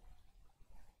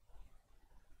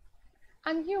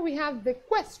 And here we have the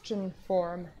question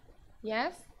form.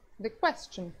 Yes, the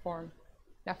question form.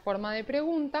 La forma de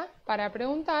pregunta para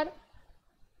preguntar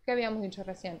que habíamos dicho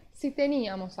recién. Si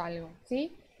teníamos algo,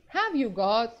 ¿sí? Have you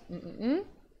got...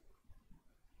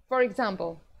 For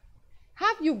example,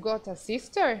 have you got a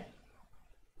sister?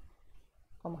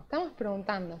 Como estamos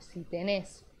preguntando si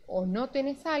tenés o no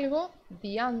tenés algo,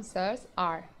 the answers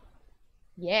are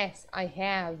yes, I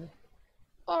have,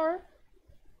 or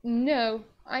no,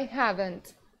 I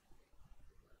haven't.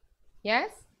 Yes?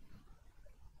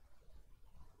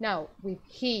 Now, with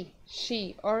he,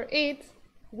 she, or it,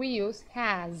 we use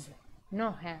has,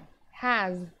 no have.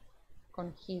 Has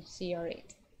con he, she, or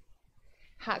it.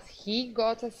 Has he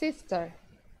got a sister?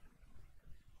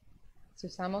 Si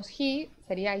usamos he,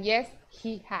 sería yes,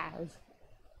 he has.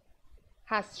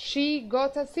 Has she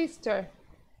got a sister?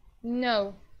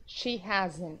 No, she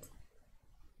hasn't.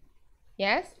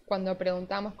 Yes, cuando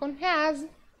preguntamos con has,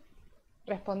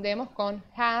 respondemos con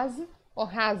has o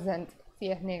hasn't,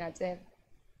 si es negative.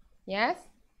 Yes?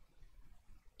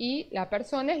 Y la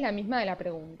persona es la misma de la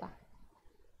pregunta.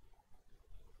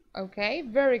 Okay,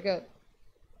 very good.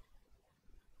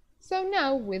 So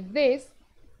now with this,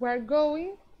 we're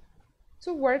going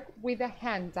to work with a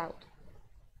handout.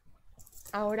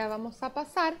 Ahora vamos a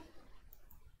pasar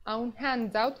a un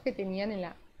handout que tenían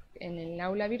en el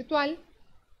aula virtual.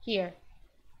 Here,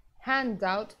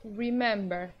 handout,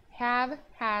 remember, have,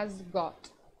 has, got.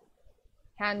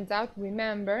 Handout,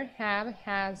 remember, have,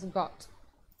 has, got.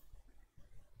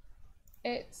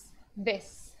 It's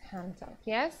this handout,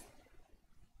 yes?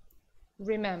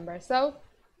 Remember. So,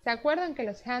 ¿se acuerdan que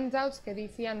los handouts que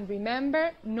decían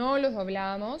remember no los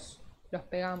doblamos, los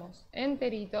pegamos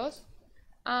enteritos?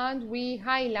 And we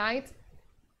highlight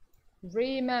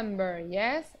remember,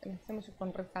 yes? Lo hacemos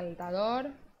con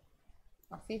resaltador.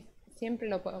 Así siempre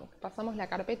pasamos la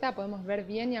carpeta, podemos ver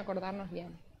bien y acordarnos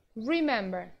bien.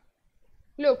 Remember.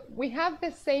 Look, we have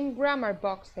the same grammar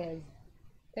boxes.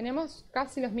 Tenemos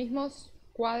casi los mismos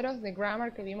cuadros de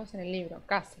grammar que vimos en el libro,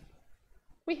 casi.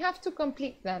 We have to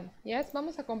complete them, yes?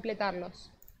 Vamos a completarlos.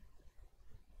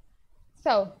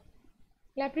 So,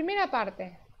 la primera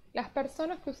parte, las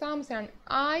personas que usábamos eran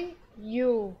I,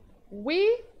 you, we,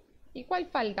 ¿y cuál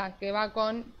falta? Que va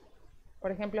con,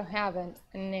 por ejemplo, haven't,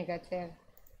 en negative.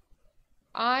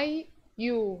 I,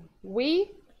 you, we,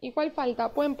 ¿y cuál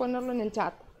falta? Pueden ponerlo en el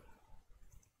chat.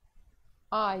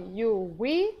 I, you,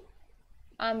 we,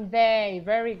 and they.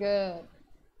 Very good.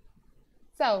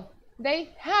 So, they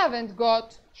haven't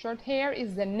got short hair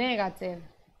is the negative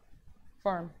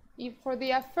form. If for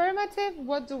the affirmative,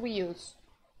 what do we use?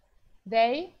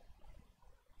 They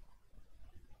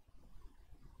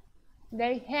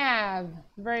have.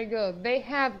 Very good. They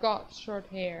have got short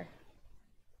hair.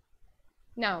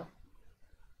 Now,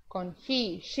 con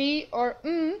he, she, or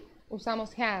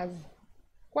usamos has.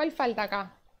 ¿Cuál falta acá?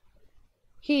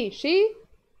 He, she,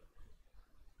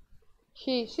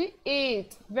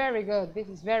 it. Very good. This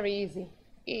is very easy.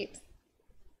 It.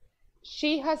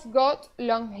 She has got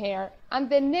long hair. And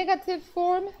the negative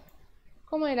form,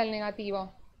 ¿cómo era el negativo?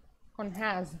 Con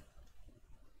has.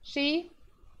 She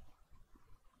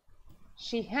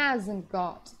hasn't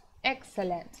got.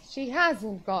 Excellent. She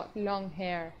hasn't got long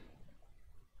hair.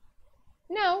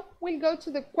 Now we'll go to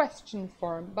the question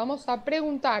form. Vamos a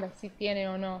preguntar si tiene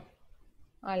o no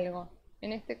algo.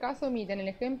 En este caso, miren, el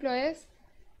ejemplo es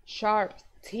sharp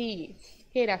teeth.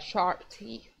 ¿Qué era sharp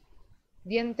teeth?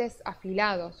 Dientes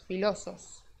afilados,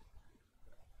 filosos.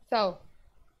 So,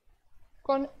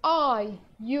 con I,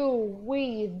 you,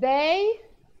 we, they,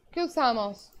 ¿qué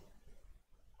usamos?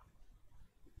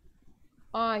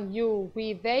 I, you,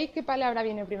 we, they, ¿qué palabra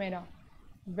viene primero?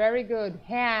 Very good.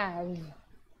 Have.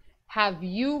 Have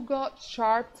you got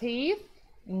sharp teeth?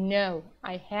 No,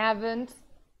 I haven't.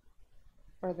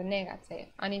 For the negative.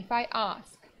 And if I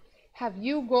ask, have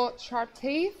you got sharp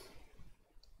teeth?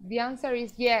 The answer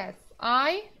is yes,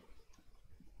 I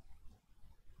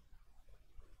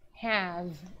have.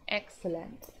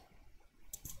 Excellent.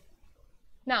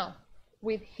 Now,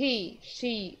 with he,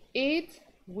 she, it,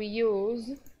 we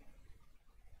use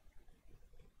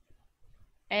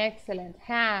excellent.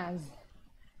 Has.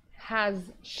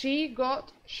 Has she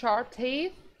got sharp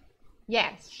teeth?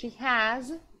 Yes, she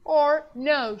has. Or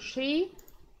no, she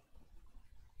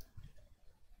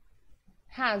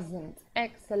hasn't.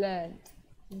 Excellent.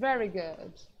 Very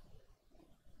good.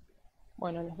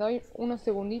 Bueno, les doy unos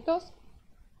segunditos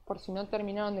por si no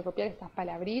terminaron de copiar estas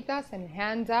palabritas en el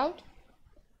handout.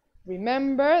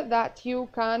 Remember that you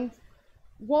can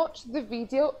watch the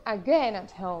video again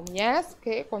at home. Yes,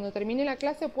 que cuando termine la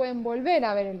clase pueden volver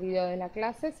a ver el video de la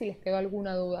clase si les quedó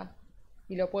alguna duda.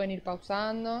 Y lo pueden ir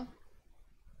pausando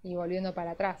y volviendo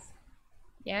para atrás.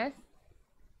 Yes?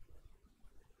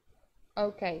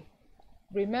 Ok.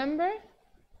 Remember,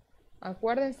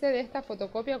 acuérdense de esta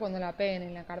fotocopia cuando la peguen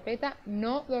en la carpeta,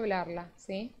 no doblarla,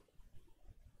 ¿sí?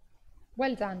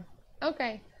 Well done.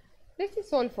 Okay. This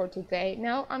is all for today.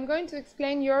 Now I'm going to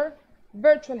explain your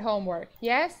virtual homework.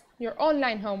 Yes? Your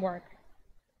online homework.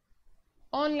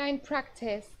 Online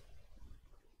practice.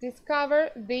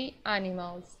 Discover the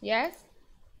animals. Yes?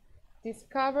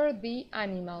 Discover the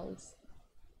animals.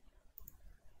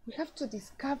 We have to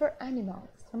discover animals.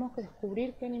 Tenemos que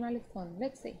descubrir qué animales son.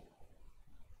 Let's see.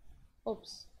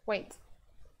 Oops, wait.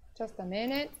 Just a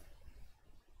minute.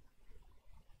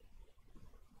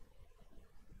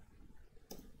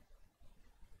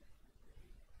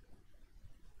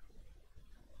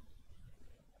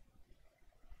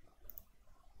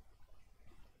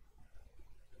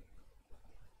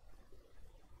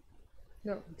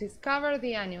 Look, discover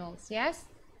the animals, yes?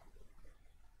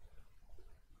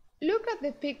 Look at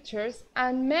the pictures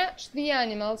and match the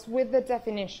animals with the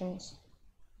definitions.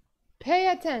 Pay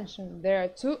attention, there are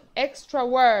 2 extra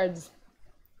words.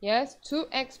 Yes, 2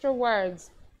 extra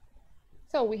words.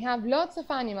 So we have lots of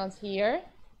animals here.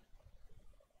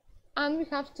 And we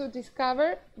have to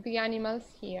discover the animals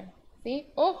here. ¿Sí?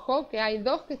 Ojo que hay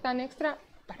 2 que están extra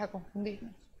para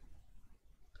confundirnos.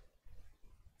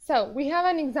 So we have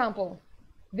an example.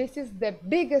 This is the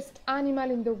biggest animal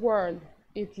in the world.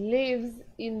 It lives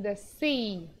in the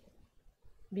sea.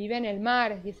 Vive en el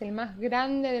mar y es el más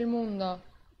grande del mundo.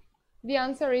 The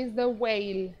answer is the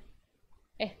whale.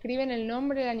 Escriben el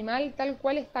nombre del animal tal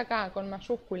cual está acá, con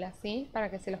mayúsculas, ¿sí? Para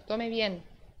que se los tome bien.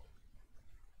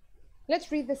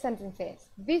 Let's read the sentences.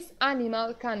 This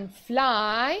animal can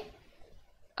fly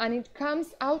and it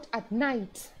comes out at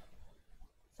night.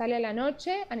 Sale a la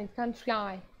noche and it can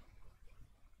fly.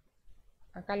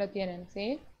 Acá lo tienen,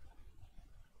 ¿sí?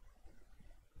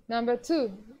 Number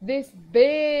 2, this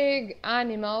big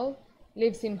animal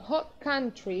lives in hot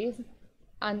countries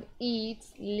and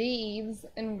eats leaves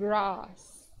and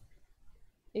grass.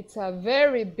 It's a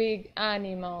very big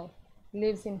animal.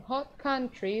 Lives in hot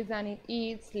countries and it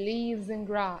eats leaves and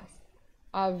grass.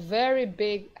 A very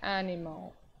big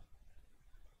animal.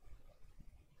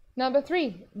 Number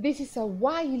 3, this is a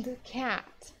wild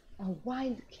cat. A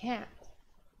wild cat.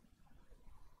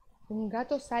 Un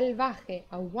gato salvaje,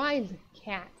 a wild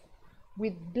cat,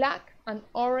 with black and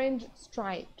orange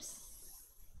stripes.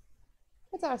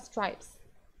 What are stripes?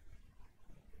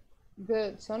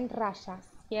 Good, son rayas,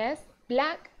 yes?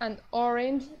 Black and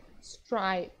orange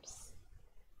stripes.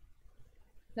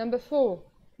 Number 4,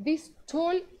 this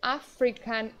tall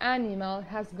African animal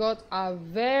has got a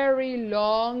very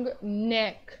long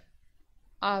neck.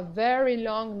 A very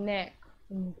long neck.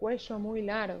 Un cuello muy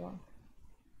largo.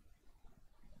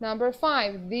 Number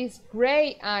 5, this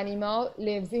gray animal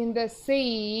lives in the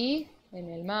sea, en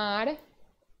el mar,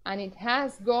 and it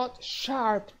has got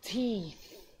sharp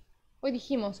teeth. Hoy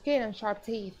dijimos que eran sharp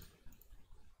teeth.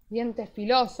 Dientes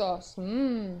filosos.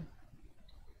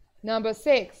 Number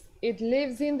 6, it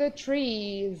lives in the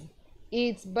trees,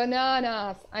 eats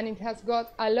bananas, and it has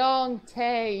got a long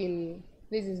tail.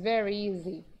 This is very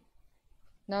easy.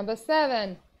 Number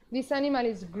 7, this animal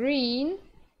is green,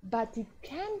 but it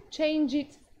can't change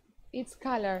its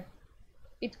color.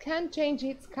 It can change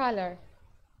its color.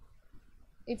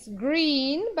 It's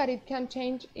green, but it can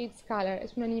change its color.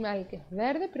 Es un animal que es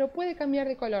verde, pero puede cambiar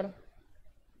de color.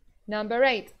 Number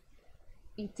 8.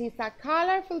 It is a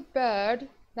colorful bird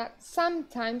that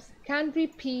sometimes can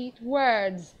repeat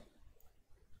words.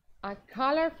 A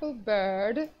colorful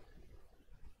bird,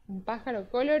 un pájaro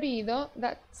colorido,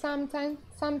 that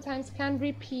sometimes can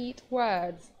repeat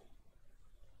words.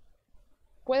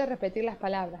 Puede repetir las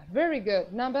palabras. Very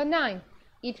good. Number 9.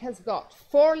 It has got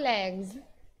 4 legs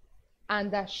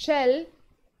and a shell,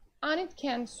 and it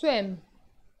can swim.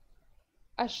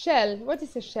 A shell. What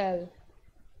is a shell?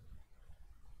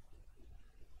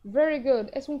 Very good.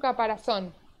 Es un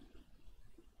caparazón.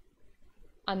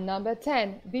 And number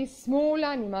 10. This small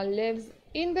animal lives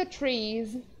in the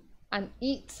trees and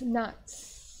eats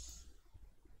nuts.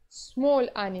 Small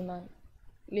animal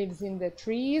lives in the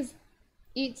trees,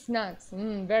 eats nuts.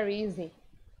 Very easy.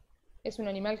 Es un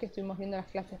animal que estuvimos viendo en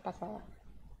las clases pasadas.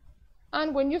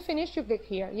 And when you finish, you click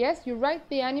here. Yes, you write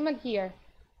the animal here.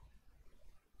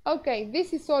 Okay,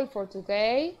 this is all for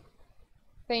today.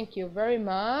 Thank you very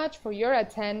much for your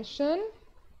attention.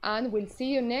 And we'll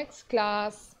see you next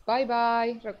class. Bye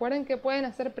bye. Recuerden que pueden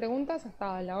hacer preguntas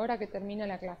hasta la hora que termine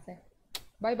la clase.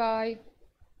 Bye bye.